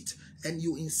middle seat, and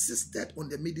you insisted on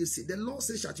the middle seat. The Lord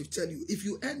says I should tell you, if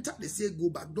you enter, they say go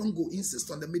back. Don't go. Insist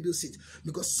on the middle seat,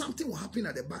 because something will happen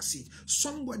at the back seat.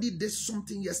 Somebody did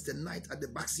something yesterday night at the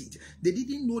back seat. They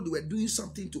didn't know they were doing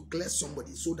something to clear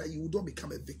somebody so that you don't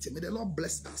become a victim. May the Lord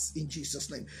bless us in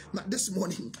Jesus' name. Now this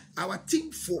morning, our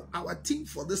theme for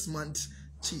this month,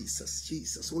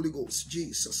 Jesus, Holy Ghost,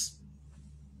 Jesus.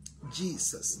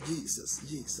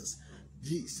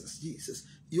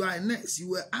 You are a nurse. You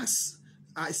were asked.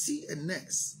 I see a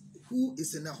nurse who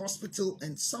is in a hospital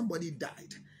and somebody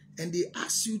died, and they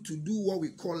ask you to do what we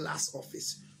call last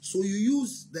office. So you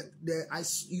use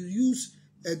you use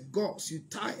a gauze, you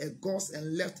tie a gauze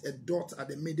and left a dot at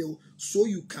the middle so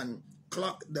you can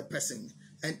clock the person.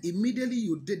 And immediately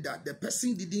you did that, the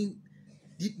person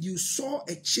you saw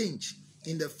a change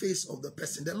in the face of the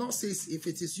person. The Lord says, if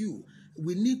it is you,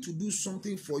 we need to do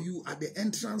something for you at the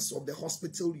entrance of the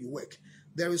hospital you work.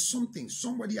 There is something,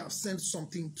 somebody have sent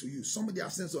something to you. Somebody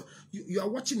have sent, so you are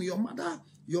watching me. Your mother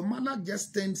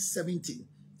just turned 70.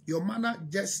 Your mother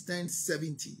just turned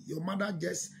 70. Your mother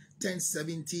just turned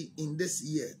 70 in this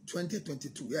year,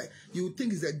 2022. Yeah, you would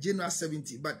think it's a general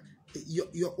 70, but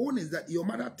your own is that your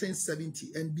mother turned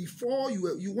 70, and before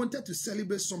you wanted to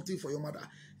celebrate something for your mother,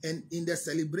 and in the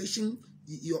celebration,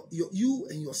 you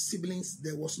and your siblings,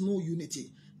 there was no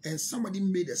unity, and somebody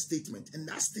made a statement, and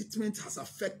that statement has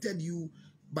affected you,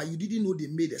 but you didn't know they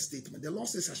made a statement. The Lord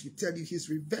says, I should tell you, He's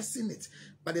reversing it.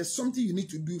 But there's something you need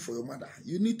to do for your mother.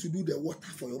 You need to do the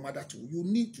water for your mother too. You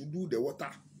need to do the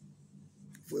water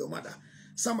for your mother.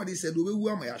 Somebody said,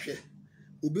 Obewu amayashe.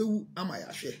 Obewu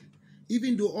amayashe.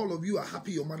 Even though all of you are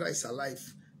happy your mother is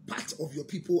alive, part of your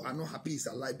people are not happy is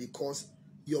alive because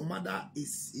your mother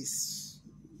is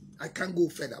I can't go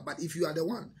further. But if you are the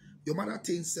one, your mother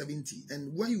turned 70,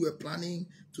 and when you were planning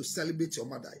to celebrate your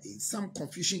mother, some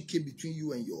confusion came between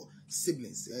you and your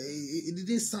siblings. It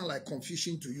didn't sound like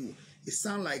confusion to you. It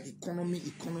sounded like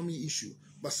economy issue.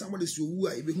 But somebody said,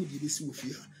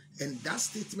 and that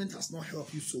statement has not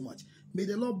helped you so much. May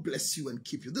the Lord bless you and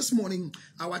keep you. This morning,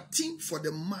 our theme for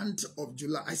the month of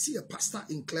July, I see a pastor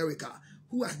in Clerical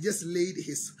who has just laid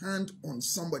his hand on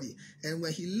somebody. And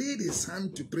when he laid his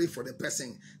hand to pray for the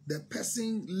person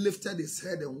lifted his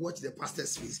head and watched the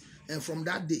pastor's face. And from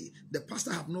that day, the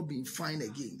pastor have not been fine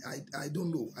again. I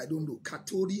don't know.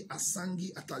 Katori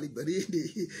asangi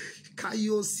ataliberede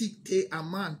kayo sikte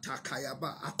amanta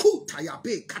kayaba aku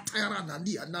tayabe katayara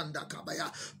nandi ananda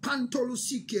kabaya pantolu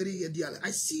sikeri ediale.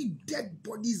 I see dead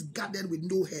bodies gathered with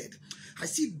no head. I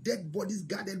see dead bodies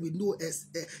gathered with no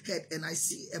head, and I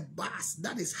see a bus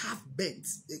that is half bent.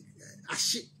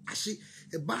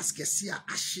 A basket,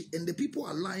 and the people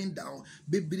are lying down.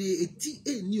 And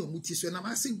I'm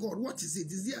asking God, what is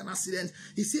it? Is there an accident?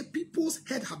 He said people's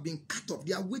head have been cut off.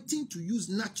 They are waiting to use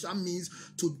natural means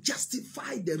to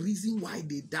justify the reason why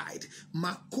they died.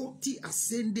 Makoti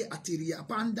ascende atiria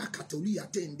banda katoli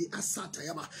atende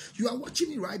asatayaba. You are watching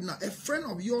me right now. A friend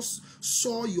of yours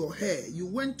saw your hair. You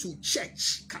went to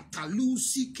church.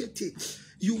 Katalusi kete.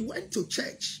 You went to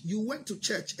church,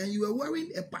 and you were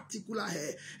wearing a particular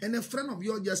hair, and a friend of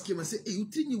yours just came and said, hey, you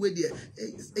think you were there,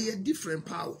 a different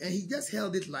power, and he just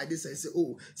held it like this and said,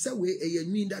 oh, so you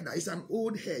mean that it's an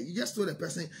old hair. You just told the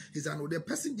person it's an old, the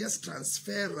person just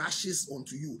transfer rashes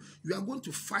onto you. You are going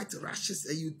to fight rashes,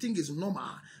 and you think it's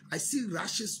normal. I see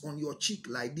rashes on your cheek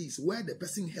like this, where the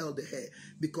person held the hair,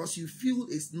 because you feel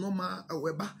it's normal.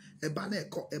 It's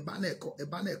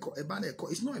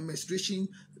not a menstruation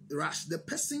rash. The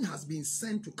person has been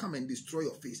sent to come and destroy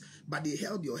your face, but they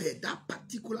held your hair. That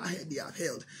particular hair they have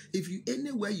held. If you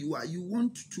anywhere you are, we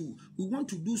want to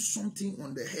do something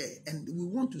on the hair, and we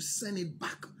want to send it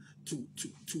back to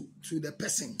the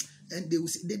person. And they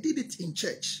did it in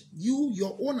church.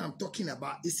 Your own I'm talking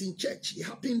about is in church. It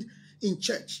happened in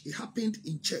church. It happened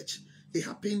in church. It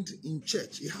happened in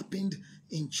church. It happened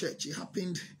in church. It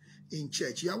happened in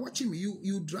church. You are watching me.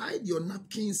 You dried your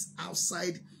napkins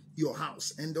outside your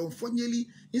house, and unfortunately,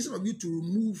 instead of you to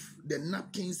remove the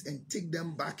napkins and take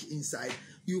them back inside,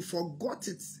 you forgot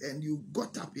it, and you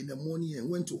got up in the morning and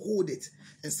went to hold it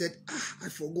and said, I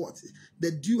forgot,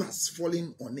 the dew has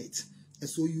fallen on it. And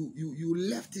so you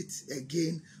left it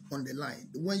again on the line.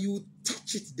 When you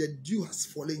touch it, the dew has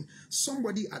fallen.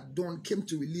 Somebody at dawn came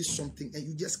to release something, and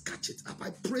you just catch it up.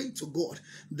 I pray to God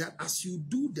that as you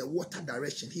do the water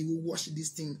direction, He will wash this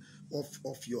thing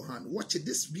off your hand. Watch it.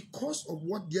 This because of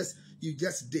what you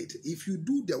just did. If you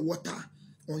do the water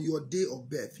on your day of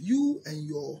birth, you and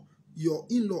your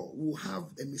in-law will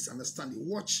have a misunderstanding.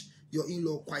 Watch your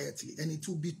in-law quietly, and it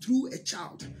will be through a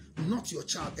child, not your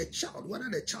child, a child, whether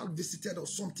the child visited or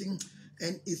something,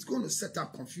 and it's going to set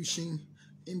up confusion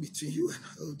in between you and,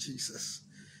 oh Jesus.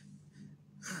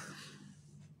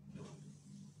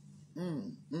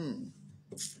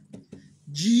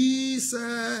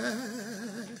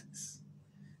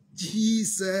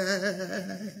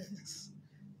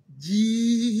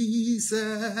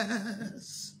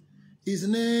 Jesus. His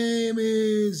name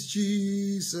is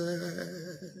Jesus.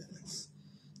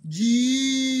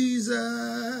 Jesus.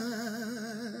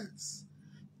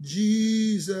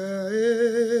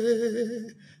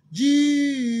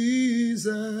 Jesus.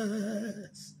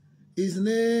 His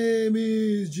name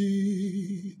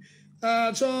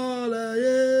Achola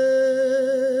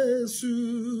Yesu,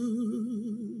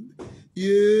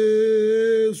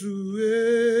 Yesu,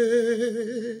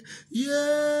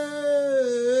 Yesu,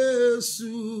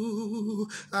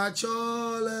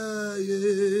 Achola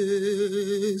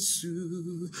Yesu,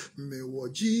 me wo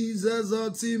Jesus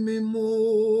otimimo,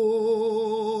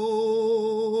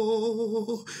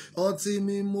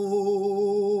 otimimo,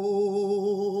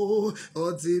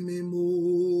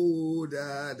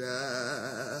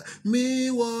 dada,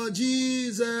 me wo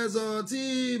Jesus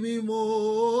otimimo,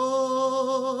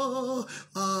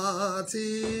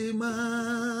 otima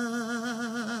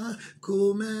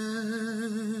kume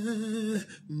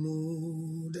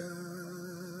muda,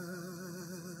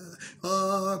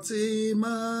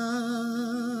 otima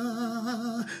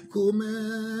kume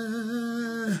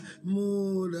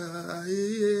muda,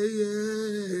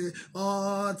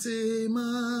 otima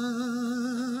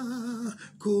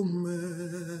kume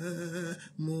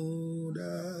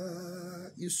muda.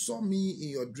 You saw me in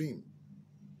your dream.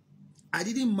 I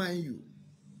didn't mind you.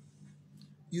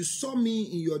 You saw me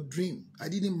in your dream. I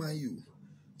didn't mind you.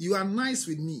 You are nice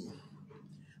with me.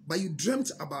 But you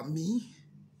dreamt about me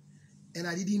and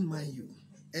I didn't mind you.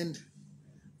 And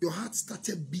your heart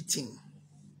started beating.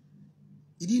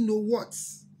 You didn't know what.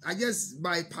 I just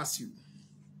bypass you.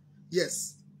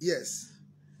 Yes, yes.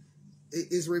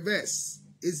 It's reverse.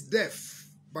 It's death.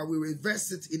 But we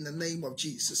reverse it in the name of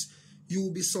Jesus. You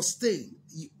will be sustained.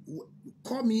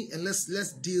 Call me and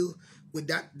let's deal with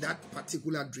that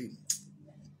particular dream.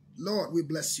 Lord, we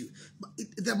bless you. But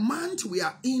the month we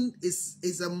are in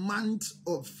is a month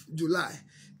of July.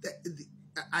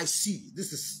 I see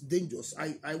this is dangerous.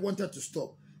 I wanted to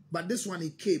stop, but this one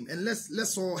it came, and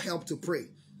let's all help to pray.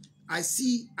 I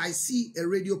see a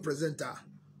radio presenter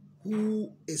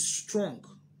who is strong,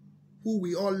 who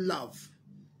we all love,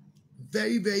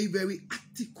 very, very, very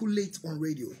articulate on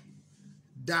radio,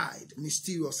 died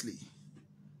mysteriously.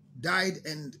 Died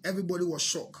and everybody was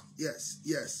shocked. Yes.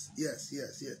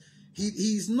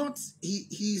 He's not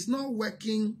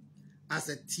working as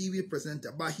a TV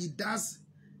presenter, but he does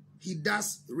he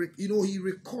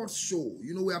records show.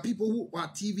 We are people who are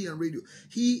TV and radio.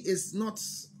 He is not.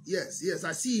 Yes,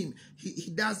 I see him.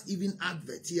 He does even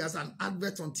advert. He has an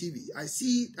advert on TV. I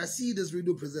see this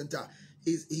radio presenter.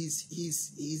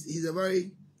 He's a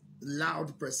very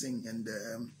loud person, and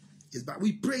but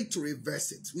we pray to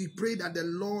reverse it. We pray that the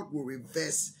Lord will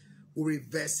reverse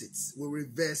it. Will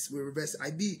reverse.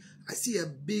 I see a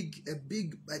big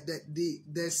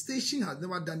the station has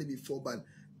never done it before, but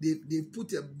they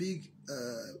put a big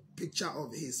picture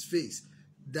of his face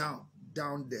down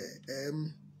there.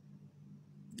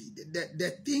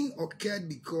 The thing occurred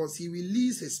because he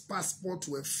released his passport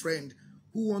to a friend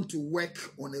who want to work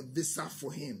on a visa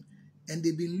for him, and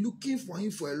they've been looking for him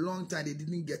for a long time. They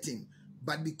didn't get him,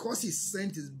 but because he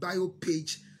sent his bio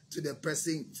page to the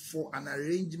person for an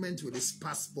arrangement with his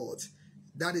passport,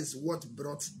 that is what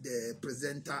brought the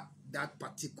presenter that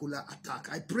particular attack.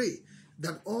 I pray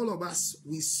that all of us,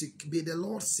 may the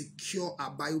Lord secure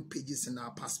our bio pages and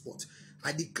our passport.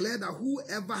 I declare that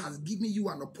whoever has given you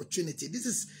an opportunity,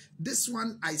 this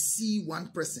one I see one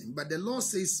person, but the Lord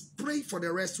says, pray for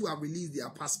the rest who have released their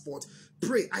passport.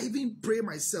 Pray. I even pray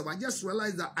myself. I just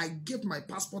realized that I gave my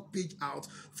passport page out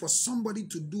for somebody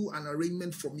to do an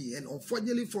arrangement for me, and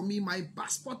unfortunately for me, my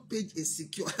passport page is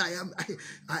secure.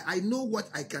 I know what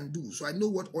I can do, so I know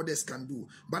what others can do.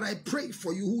 But I pray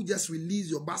for you who just release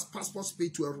your passport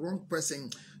page to a wrong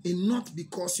person, and not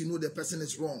because you know the person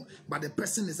is wrong, but the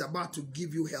person is about to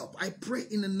give you help. I pray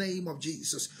in the name of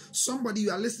Jesus. Somebody, you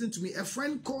are listening to me. A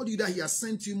friend called you that he has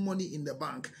sent you money in the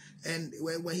bank, and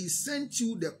when he sent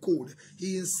you the code,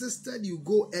 he insisted you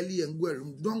go early and go.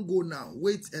 Don't go now.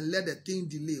 Wait and let the thing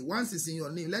delay. Once it's in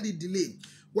your name, let it delay.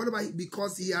 What about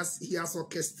because he has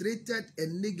orchestrated a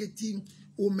negative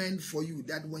omen for you,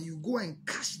 that when you go and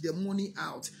cash the money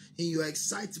out in your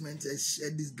excitement,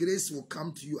 a disgrace will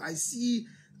come to you. I see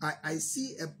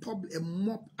a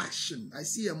mob action. I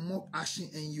see a mob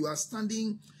action, and you are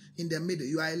standing in the middle.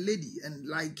 You are a lady, and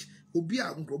like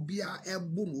obia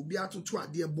ebon obia toto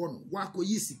ade ebono wako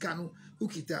yi sikano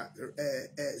ukita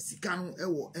sikano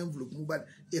ewo envelope mu. But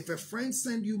if a friend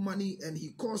send you money and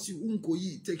he calls you unko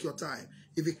yi, take your time.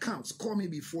 If it counts, call me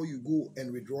before you go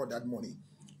and withdraw that money.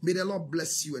 May the Lord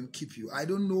bless you and keep you. I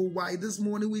don't know why this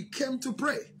morning we came to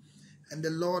pray, and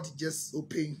the Lord just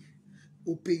opened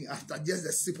after just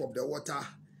a sip of the water.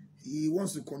 He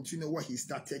wants to continue what he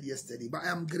started yesterday. But I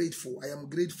am grateful. I am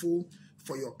grateful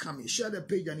for your coming. Share the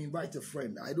page and invite a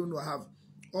friend. I don't know, I have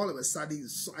all of a sudden,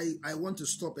 so I want to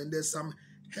stop, and there's some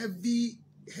heavy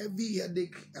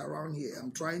headache around here.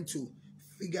 I'm trying to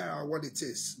figure out what it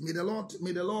is. May the Lord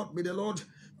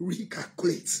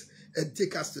recalculate and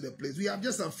take us to the place. We have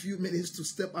just a few minutes to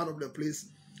step out of the place.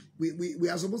 We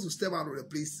are supposed to step out of the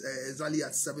place exactly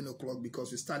at 7 o'clock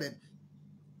because we started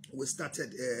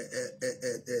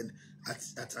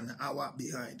at an hour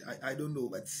behind. I don't know,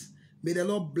 but may the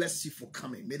Lord bless you for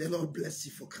coming. May the Lord bless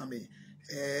you for coming.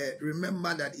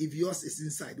 Remember that if yours is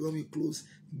inside, when we close,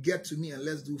 get to me and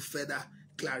let's do further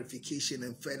clarification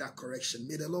and further correction.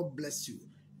 May the Lord bless you.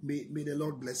 May the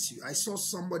Lord bless you. I saw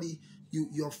somebody,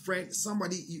 your friend,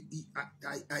 somebody,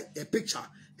 a picture,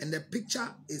 and the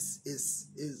picture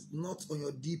is not on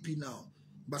your DP now,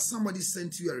 but somebody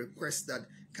sent you a request that,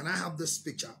 can I have this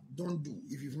picture? Don't do.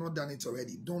 If you've not done it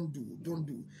already, don't do.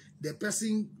 The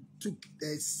person took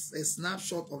a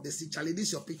snapshot of the Charlie,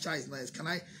 this your picture is nice. Can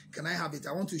I have it?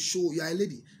 I want to show you, a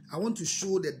lady. I want to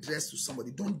show the dress to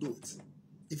somebody. Don't do it.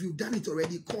 If you've done it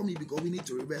already, call me because we need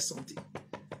to reverse something.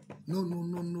 No.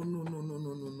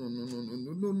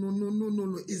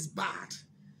 It's bad.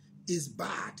 It's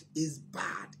bad. It's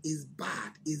bad. It's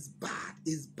bad. It's bad.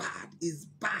 It's bad. It's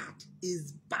bad.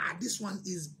 It's bad. This one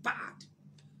is bad.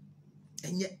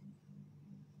 And yet,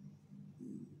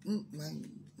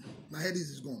 my headache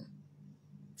is gone.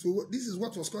 So this is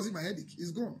what was causing my headache.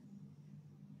 It's gone.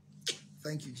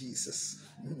 Thank you, Jesus.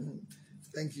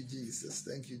 Thank you, Jesus.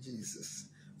 Thank you, Jesus.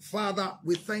 Father,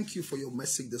 we thank you for your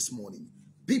message this morning.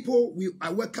 People, I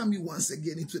welcome you once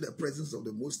again into the presence of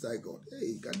the Most High God.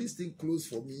 Hey, can this thing close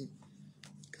for me?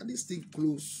 Can this thing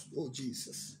close? Oh,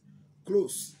 Jesus.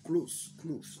 Close.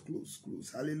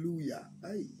 Hallelujah.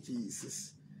 Hey,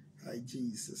 Jesus. Hi,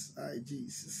 Jesus. Hi,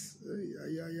 Jesus.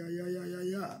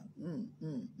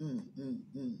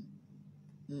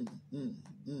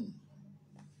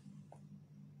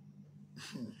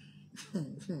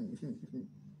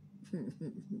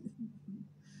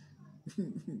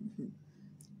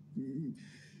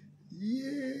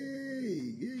 Yay.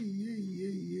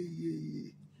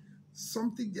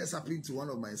 Something just happened to one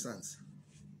of my sons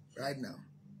right now.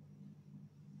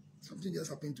 Something just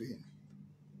happened to him.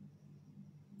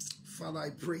 Father, I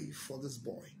pray for this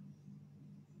boy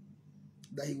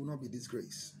that he will not be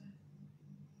disgraced.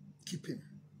 Keep him.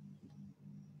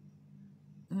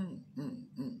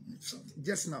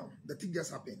 Just now, the thing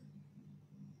just happened.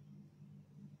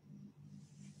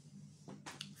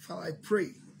 Father, I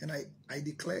pray and I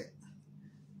declare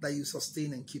that you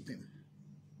sustain and keep him.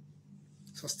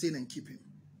 Sustain and keep him.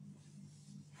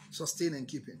 Sustain and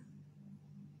keep him.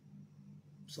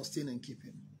 Sustain and keep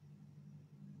him.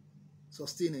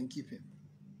 Sustain and keep him.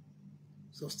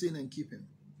 Sustain and keep him.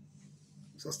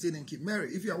 Sustain and keep. Mary,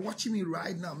 if you are watching me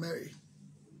right now, Mary,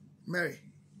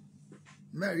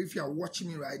 if you are watching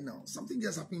me right now, something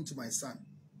just happened to my son.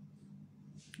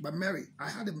 But Mary, I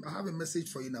have a message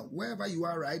for you now. Wherever you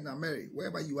are right now, Mary,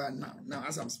 wherever you are now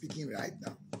as I'm speaking right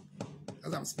now,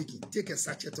 as I'm speaking, take a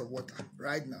sachet of water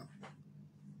right now.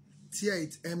 Tear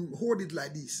it and hold it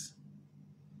like this.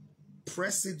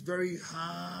 Press it very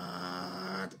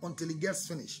hard until it gets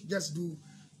finished. Just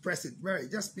press it. Mary,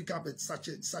 just pick up a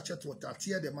sachet water,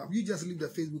 tear them up. You just leave the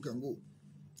Facebook and go.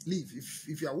 Leave.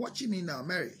 If you are watching me now,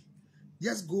 Mary,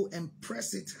 just go and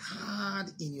press it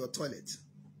hard in your toilet.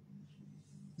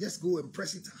 Just go and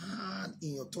press it hard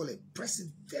in your toilet. Press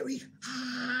it very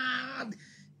hard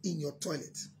in your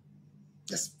toilet.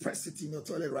 Just press it in your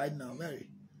toilet right now, Mary.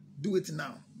 Do it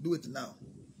now. Do it now.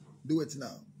 Do it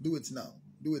now. Do it now.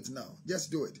 Do it now. Just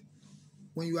do it.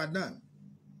 When you are done,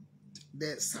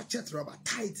 the sachet rubber,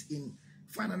 tie it in.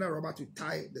 Find another rubber to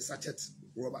tie the sachet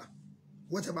rubber.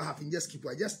 Whatever happens, just keep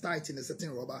it. Just tie it in a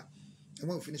certain rubber. And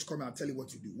when we finish coming, I'll tell you what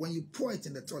to do. When you pour it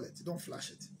in the toilet, don't flush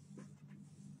it.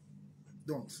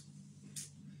 Don't.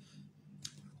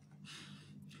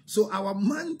 So our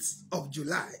month of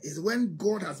July is when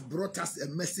God has brought us a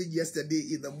message yesterday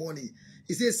in the morning.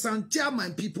 He says, Santia, my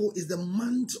people, is the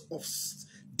month of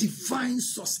divine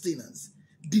sustenance.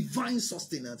 Divine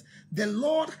sustenance. The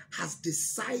Lord has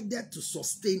decided to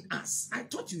sustain us. I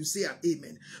thought you would say an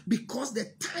amen. Because the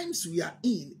times we are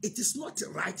in, it is not the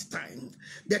right time.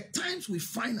 The times we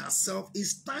find ourselves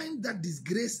is time that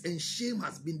disgrace and shame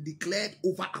has been declared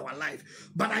over our life.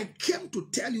 But I came to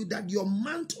tell you that your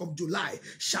month of July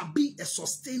shall be a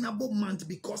sustainable month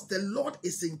because the Lord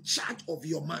is in charge of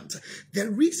your month.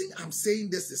 The reason I'm saying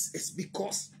this is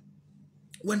because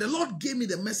when the Lord gave me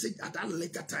the message at that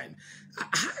later time,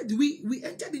 we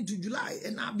entered into July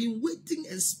and I've been waiting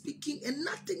and speaking and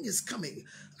nothing is coming.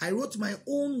 I wrote my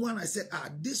own one. I said,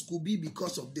 this could be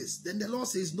because of this. Then the Lord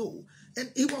says no.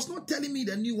 And he was not telling me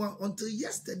the new one until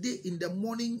yesterday in the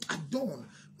morning at dawn.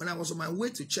 when I was on my way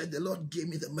to church, the Lord gave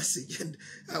me the message, and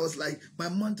I was like, my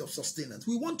month of sustenance.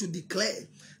 We want to declare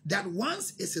that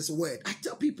once it's His word. I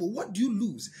tell people, what do you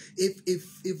lose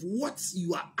if what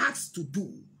you are asked to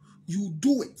do, you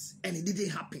do it and it didn't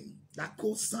happen? That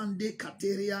called Sunday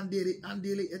Kateri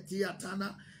andele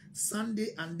etiatana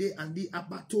Sunday ande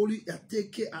abatoli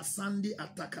ateke a Sunday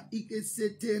ataka ike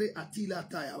setere atila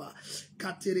tayaba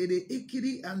katere de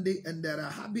ikiri ande endera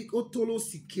habik otolo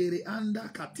sikere anda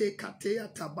kate katea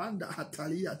tabanda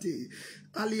hataliate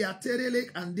aliaterele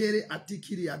andere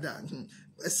atikiri adan.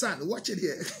 Son, watch it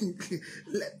here.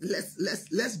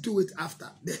 let's do it after.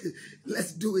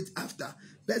 Let's do it after.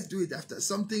 Let's do it after.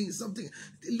 Something.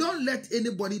 Don't let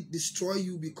anybody destroy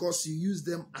you because you use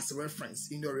them as a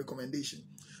reference in your recommendation.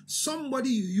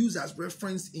 Somebody you use as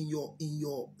reference in your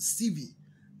CV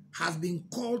has been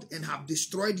called and have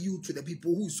destroyed you to the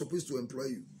people who is supposed to employ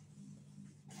you.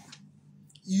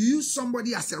 You use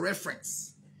somebody as a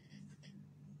reference.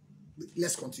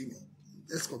 Let's continue.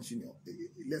 Let's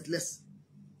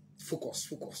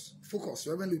focus.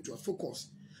 Reverend Lutheran, focus.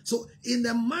 So in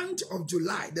the month of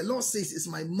July, the Lord says it's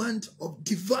my month of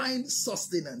divine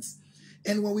sustenance.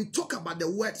 And when we talk about the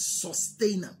word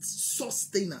sustenance,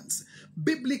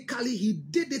 biblically, He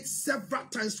did it several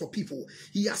times for people.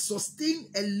 He has sustained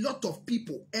a lot of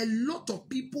people. A lot of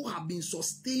people have been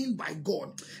sustained by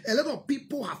God. A lot of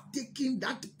people have taken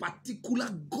that particular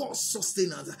God's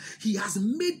sustenance. He has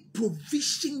made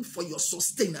provision for your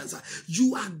sustenance.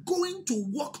 You are going to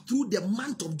walk through the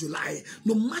month of July,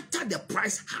 no matter the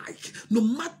price hike, no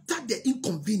matter the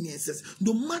inconveniences,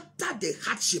 no matter the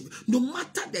hardship, no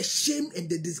matter the shame and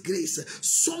the disgrace.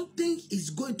 Something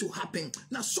is going to happen.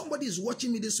 Now, somebody is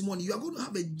watching me this morning. You are going to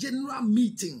have a general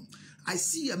meeting. I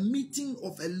see a meeting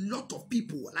of a lot of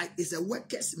people, like it's a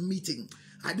workers' meeting.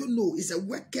 I don't know. It's a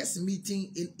workers'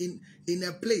 meeting in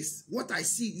a place. What I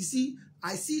see, you see,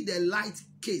 I see the light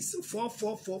case,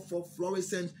 444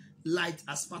 fluorescent light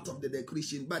as part of the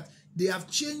decoration, but they have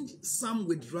changed some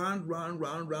with round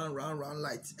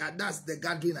light. That's the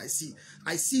gathering I see.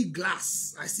 I see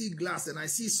glass, and I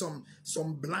see some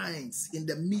blinds in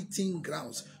the meeting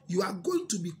grounds. You are going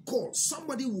to be called.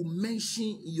 Somebody will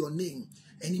mention your name,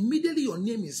 and immediately your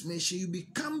name is mentioned, you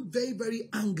become very, very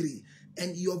angry,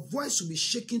 and your voice will be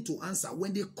shaking to answer.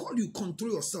 When they call you,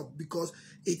 control yourself, because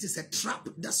it is a trap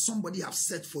that somebody have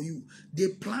set for you. They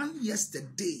planned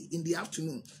yesterday in the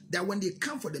afternoon that when they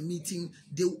come for the meeting,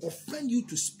 they will offend you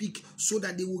to speak so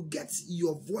that they will get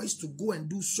your voice to go and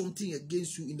do something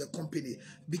against you in the company.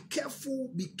 Be careful,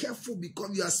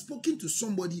 because you are speaking to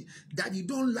somebody that you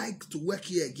don't like to work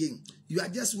here again. You are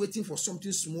just waiting for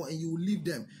something small, and you will leave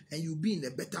them and you'll be in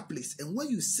a better place. And when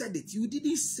you said it, you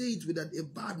didn't say it with a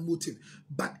bad motive,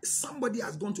 but somebody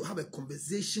has gone to have a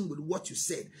conversation with what you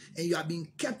said, and you are being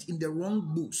kept in the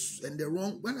wrong books and the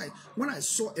wrong. When I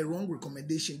saw a wrong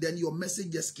recommendation, then your message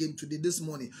just came today, this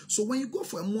morning. So when you go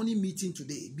for a morning meeting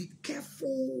today, be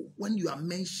careful when you are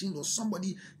mentioned or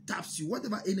somebody taps you,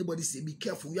 whatever anybody say, be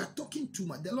careful. You are talking too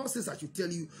much. The Lord says I should tell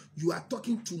you, you are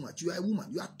talking too much. You are a woman.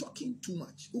 You are talking too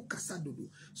much.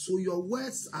 So your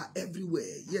words are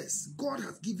everywhere. Yes, God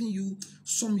has given you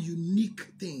some unique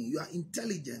thing. You are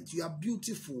intelligent. You are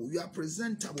beautiful. You are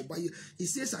presentable. But He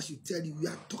says I should tell you, you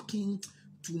are talking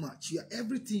too much.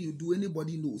 Everything you do,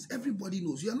 anybody knows. Everybody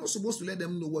knows. You are not supposed to let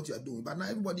them know what you are doing, but now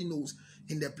everybody knows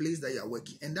in the place that you are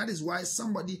working. And that is why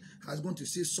somebody has gone to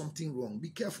say something wrong. Be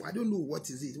careful. I don't know what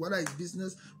is it, whether it's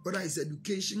business, whether it's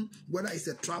education, whether it's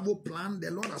a travel plan. The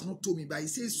Lord has not told me, but He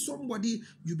says somebody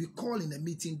you be called in a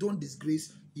meeting, don't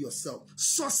disgrace yourself.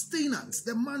 Sustenance,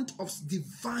 the month of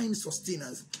divine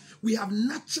sustenance. We have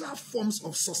natural forms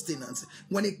of sustenance.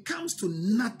 When it comes to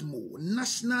NATMO,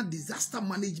 National Disaster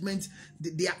Management,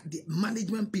 the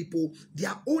management people,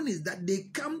 their own is that they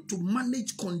come to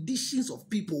manage conditions of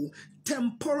people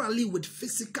temporarily with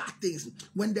physical things.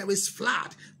 When there is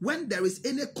flood, when there is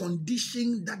any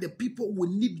condition that the people will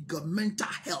need governmental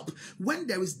help, when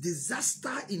there is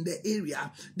disaster in the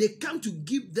area, they come to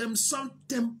give them some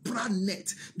temporary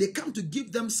net. They come to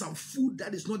give them some food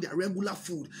that is not their regular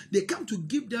food. They come to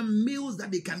give them meals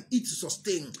that they can eat to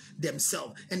sustain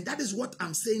themselves. And that is what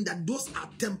I'm saying, that those are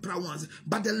temporary ones.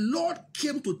 But the Lord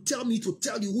came to tell me, to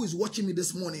tell you who is watching me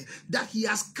this morning, that He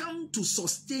has come to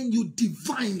sustain you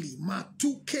divinely.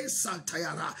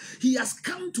 He has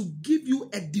come to give you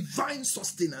a divine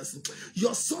sustenance.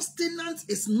 Your sustenance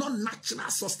is not natural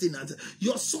sustenance.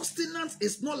 Your sustenance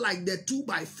is not like the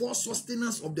 2x4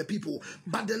 sustenance of the people,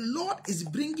 but the Lord is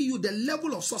bringing you the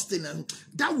level of sustenance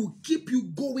that will keep you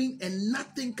going and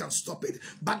nothing can stop it.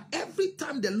 But every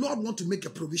time the Lord wants to make a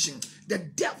provision, the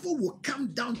devil will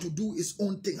come down to do his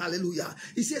own thing. Hallelujah.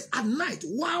 He says, at night,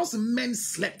 whilst men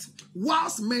slept,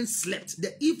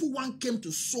 the evil one came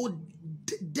to sow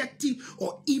dirty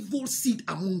or evil seed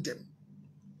among them.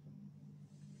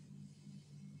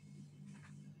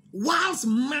 Whilst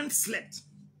men slept,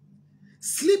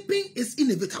 sleeping is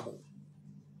inevitable.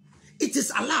 It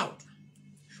is allowed.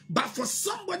 But for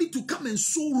somebody to come and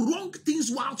sow wrong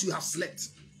things whilst you have slept,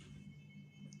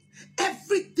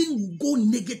 everything will go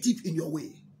negative in your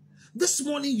way. This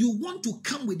morning, you want to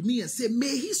come with me and say,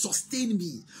 may he sustain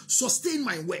me, sustain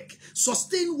my work,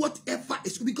 sustain whatever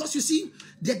is, because you see,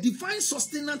 the divine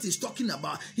sustenance is talking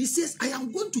about. He says, I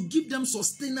am going to give them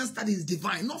sustenance that is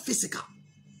divine, not physical.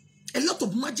 A lot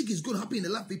of magic is going to happen in a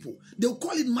lot of people. They'll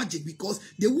call it magic because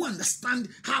they won't understand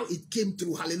how it came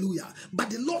through. Hallelujah. But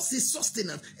the Lord says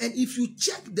sustenance. And if you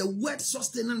check the word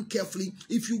sustenance carefully,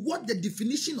 if you want the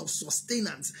definition of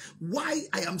sustenance, why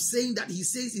I am saying that he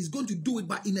says he's going to do it,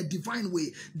 but in a divine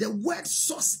way. The word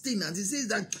sustenance, he says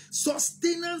that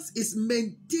sustenance is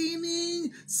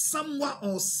maintaining someone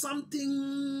or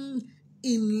something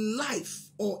in life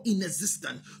or in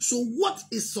existence. So what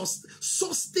is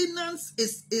sustenance?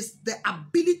 Is the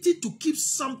ability to keep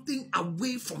something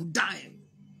away from dying.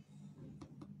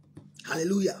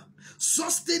 Hallelujah.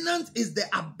 Sustenance is the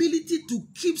ability to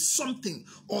keep something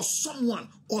or someone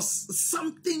or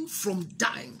something from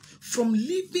dying, from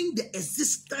living the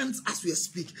existence as we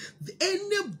speak.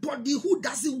 Anybody who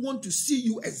doesn't want to see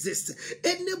you exist,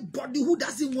 anybody who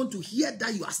doesn't want to hear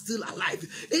that you are still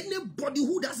alive, anybody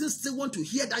who doesn't still want to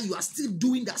hear that you are still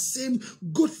doing that same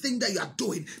good thing that you are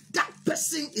doing, that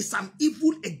person is an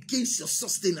evil against your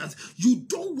sustenance. You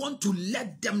don't want to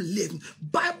let them live.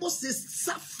 Bible says,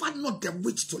 suffer not the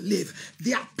witch to live.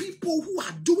 There are people who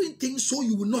are doing things so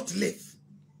you will not live.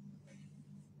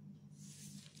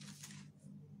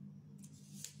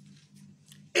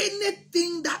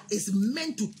 Anything that is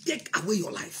meant to take away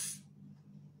your life.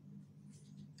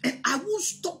 And I won't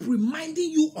stop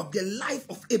reminding you of the life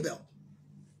of Abel.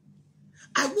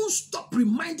 I won't stop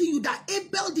reminding you that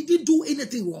Abel didn't do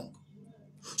anything wrong.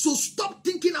 So stop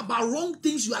thinking about wrong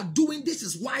things you are doing. This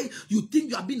is why you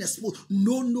think you are being exposed.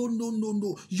 No, no, no, no,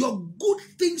 no. Your good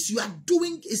things you are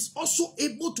doing is also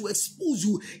able to expose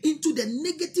you into the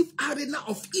negative arena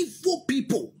of evil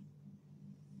people.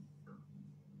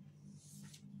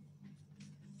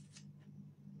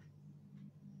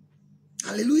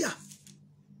 Hallelujah.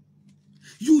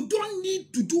 You don't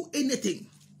need to do anything.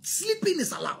 Sleeping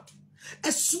is allowed.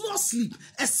 A small sleep,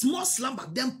 a small slumber,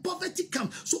 then poverty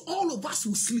comes. So all of us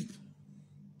will sleep.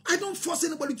 I don't force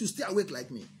anybody to stay awake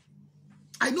like me.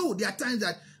 I know there are times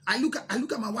that I look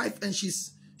at my wife and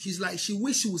she's like, she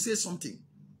wishes she would say something.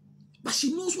 But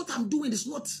she knows what I'm doing is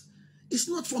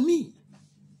not for me.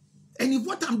 And if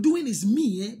what I'm doing is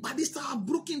me, by this time I've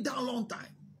broken down a long time.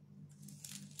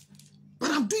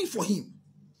 But I'm doing for him.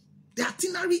 The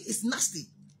itinerary is nasty.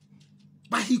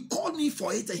 But he called me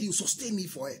for it and he will sustain me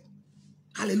for it.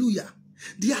 Hallelujah.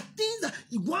 There are things that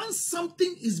once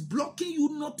something is blocking you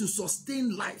not to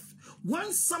sustain life,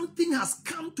 once something has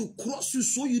come to cross you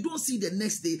so you don't see the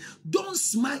next day, don't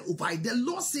smile over it. The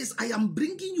Lord says, I am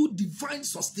bringing you divine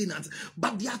sustenance.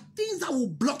 But there are things that will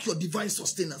block your divine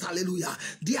sustenance. Hallelujah.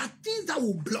 There are things that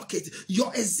will block it.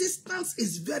 Your existence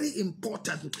is very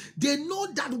important. They know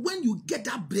that when you get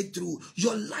that breakthrough,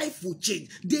 your life will change.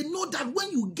 They know that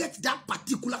when you get that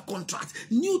particular contract,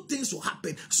 new things will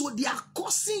happen. So they are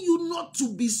causing you not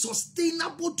to be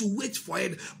sustainable to wait for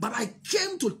it. But I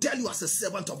came to tell you as a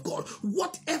servant of God,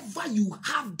 whatever you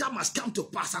have that must come to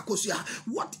pass, Akosia.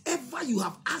 Whatever you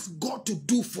have asked God to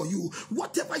do for you,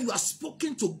 whatever you have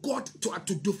spoken to God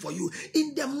to do for you,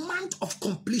 in the month of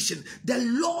completion, the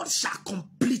Lord shall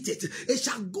complete it. It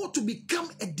shall go to become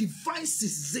a divine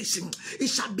cessation. It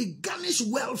shall be garnished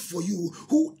well for you.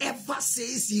 Whoever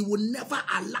says he will never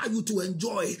allow you to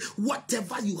enjoy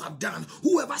whatever you have done,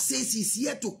 whoever says he's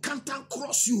here to counter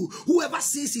cross you, whoever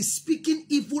says he's speaking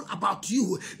evil about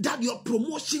you, that your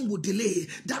promotion will delay,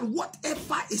 that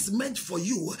whatever is meant for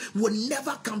you will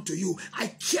never come to you. I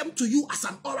came to you as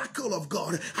an oracle of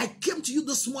God. I came to you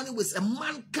this morning with a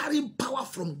man carrying power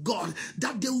from God,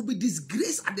 that they will be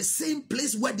disgraced at the same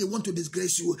place where they want to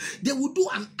disgrace you. They will do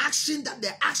an action that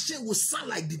the action will sound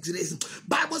like disgrace.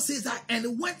 Bible says that,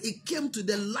 and when it came to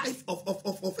the life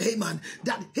of Haman,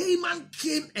 that Haman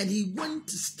came and he went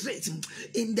straight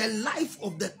in the life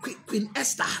of the Queen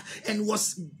Esther and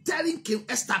was telling King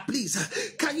Esther,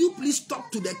 please, can you please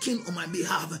talk to the king on my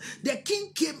behalf? The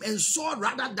king came and saw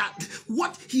rather that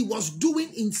what he was doing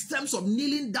in terms of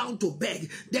kneeling down to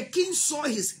beg, the king saw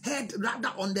his head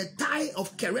rather on the thigh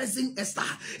of caressing Esther,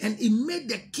 and it made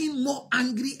the king more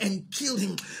angry and killed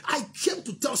him. I came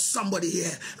to tell somebody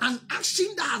here, an action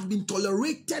that has been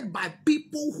tolerated by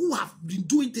people who have been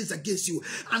doing things against you,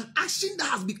 an action that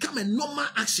has become a normal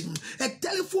action, a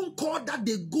telephone call that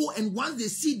they go and once they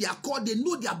see their call, they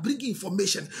know they are bringing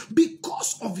information.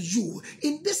 Because of you,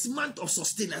 in this month of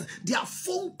sustenance, their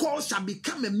phone call shall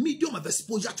become a medium of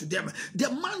exposure to them. The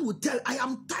man will tell, I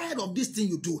am tired of this thing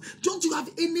you do. Don't you have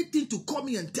anything to call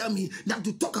me and tell me than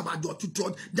to talk about your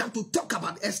tutor, than to talk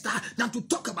about Esther, than to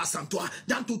talk about Santua,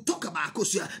 than to talk about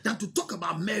Akosia, than to talk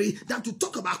about Mary, than to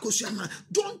talk about Akosiana?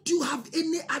 Don't you have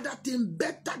any other thing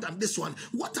better than this one?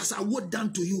 What has Awo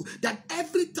done to you that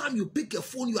every time you pick a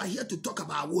phone, you are here to talk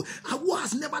about Awo? Awo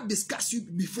has never discussed you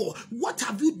before. What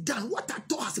have you done? What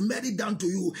has Mary done to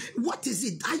you? What is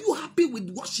it? Are you happy with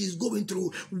what she's going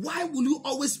through? Why will you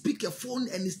always pick a phone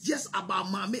and it's just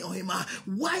about Mame or Hema?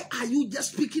 Why are you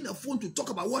just picking a phone to talk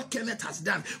about what Kenneth has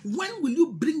done? When will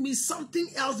you bring me something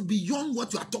else beyond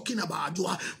what you are talking about,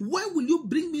 Adjoa? When will you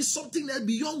bring me something else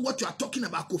beyond what you are talking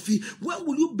about, Kofi? When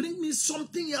will you bring me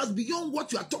something else beyond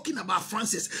what you are talking about,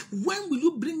 Francis? When will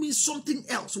you bring me something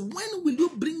else? When will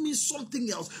you bring me something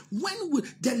else? When will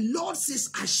the Lord says,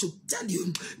 I should tell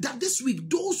you that this week,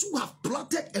 those who have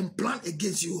plotted and planned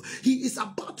against you, he is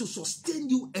about to sustain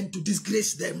you and to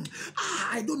disgrace them.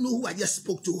 I don't know who I just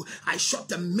spoke to. I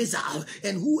shot a missile,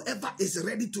 and whoever is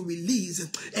ready to release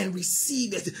and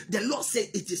receive it, the Lord said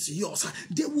it is yours.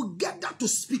 They will gather to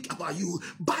speak about you.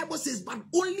 Bible says, but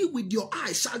only with your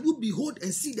eyes shall you behold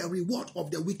and see the reward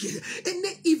of the wicked. Any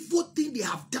evil thing they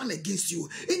have done against you,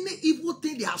 any evil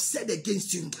thing they have said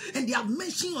against you, and they have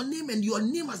mentioned your name, and your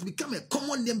name has become a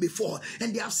common name before,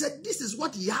 and they have said, this is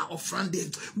what Yah of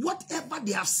Frande, whatever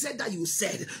they have said that you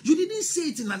said, you didn't say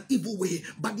it in an evil way,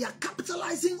 but they are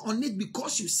capitalizing on it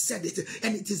because you said it,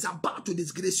 and it is about to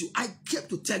disgrace you. I kept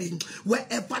to tell you,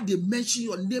 wherever they mention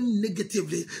your name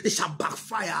negatively, it shall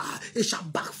backfire, it shall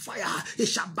backfire, it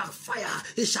shall backfire,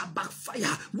 it shall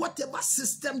backfire. Whatever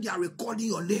system they are recording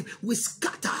your name, we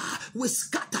scatter, we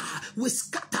scatter, we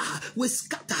scatter, we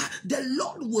scatter. The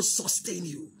Lord will sustain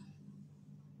you.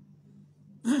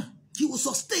 He will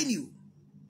sustain you.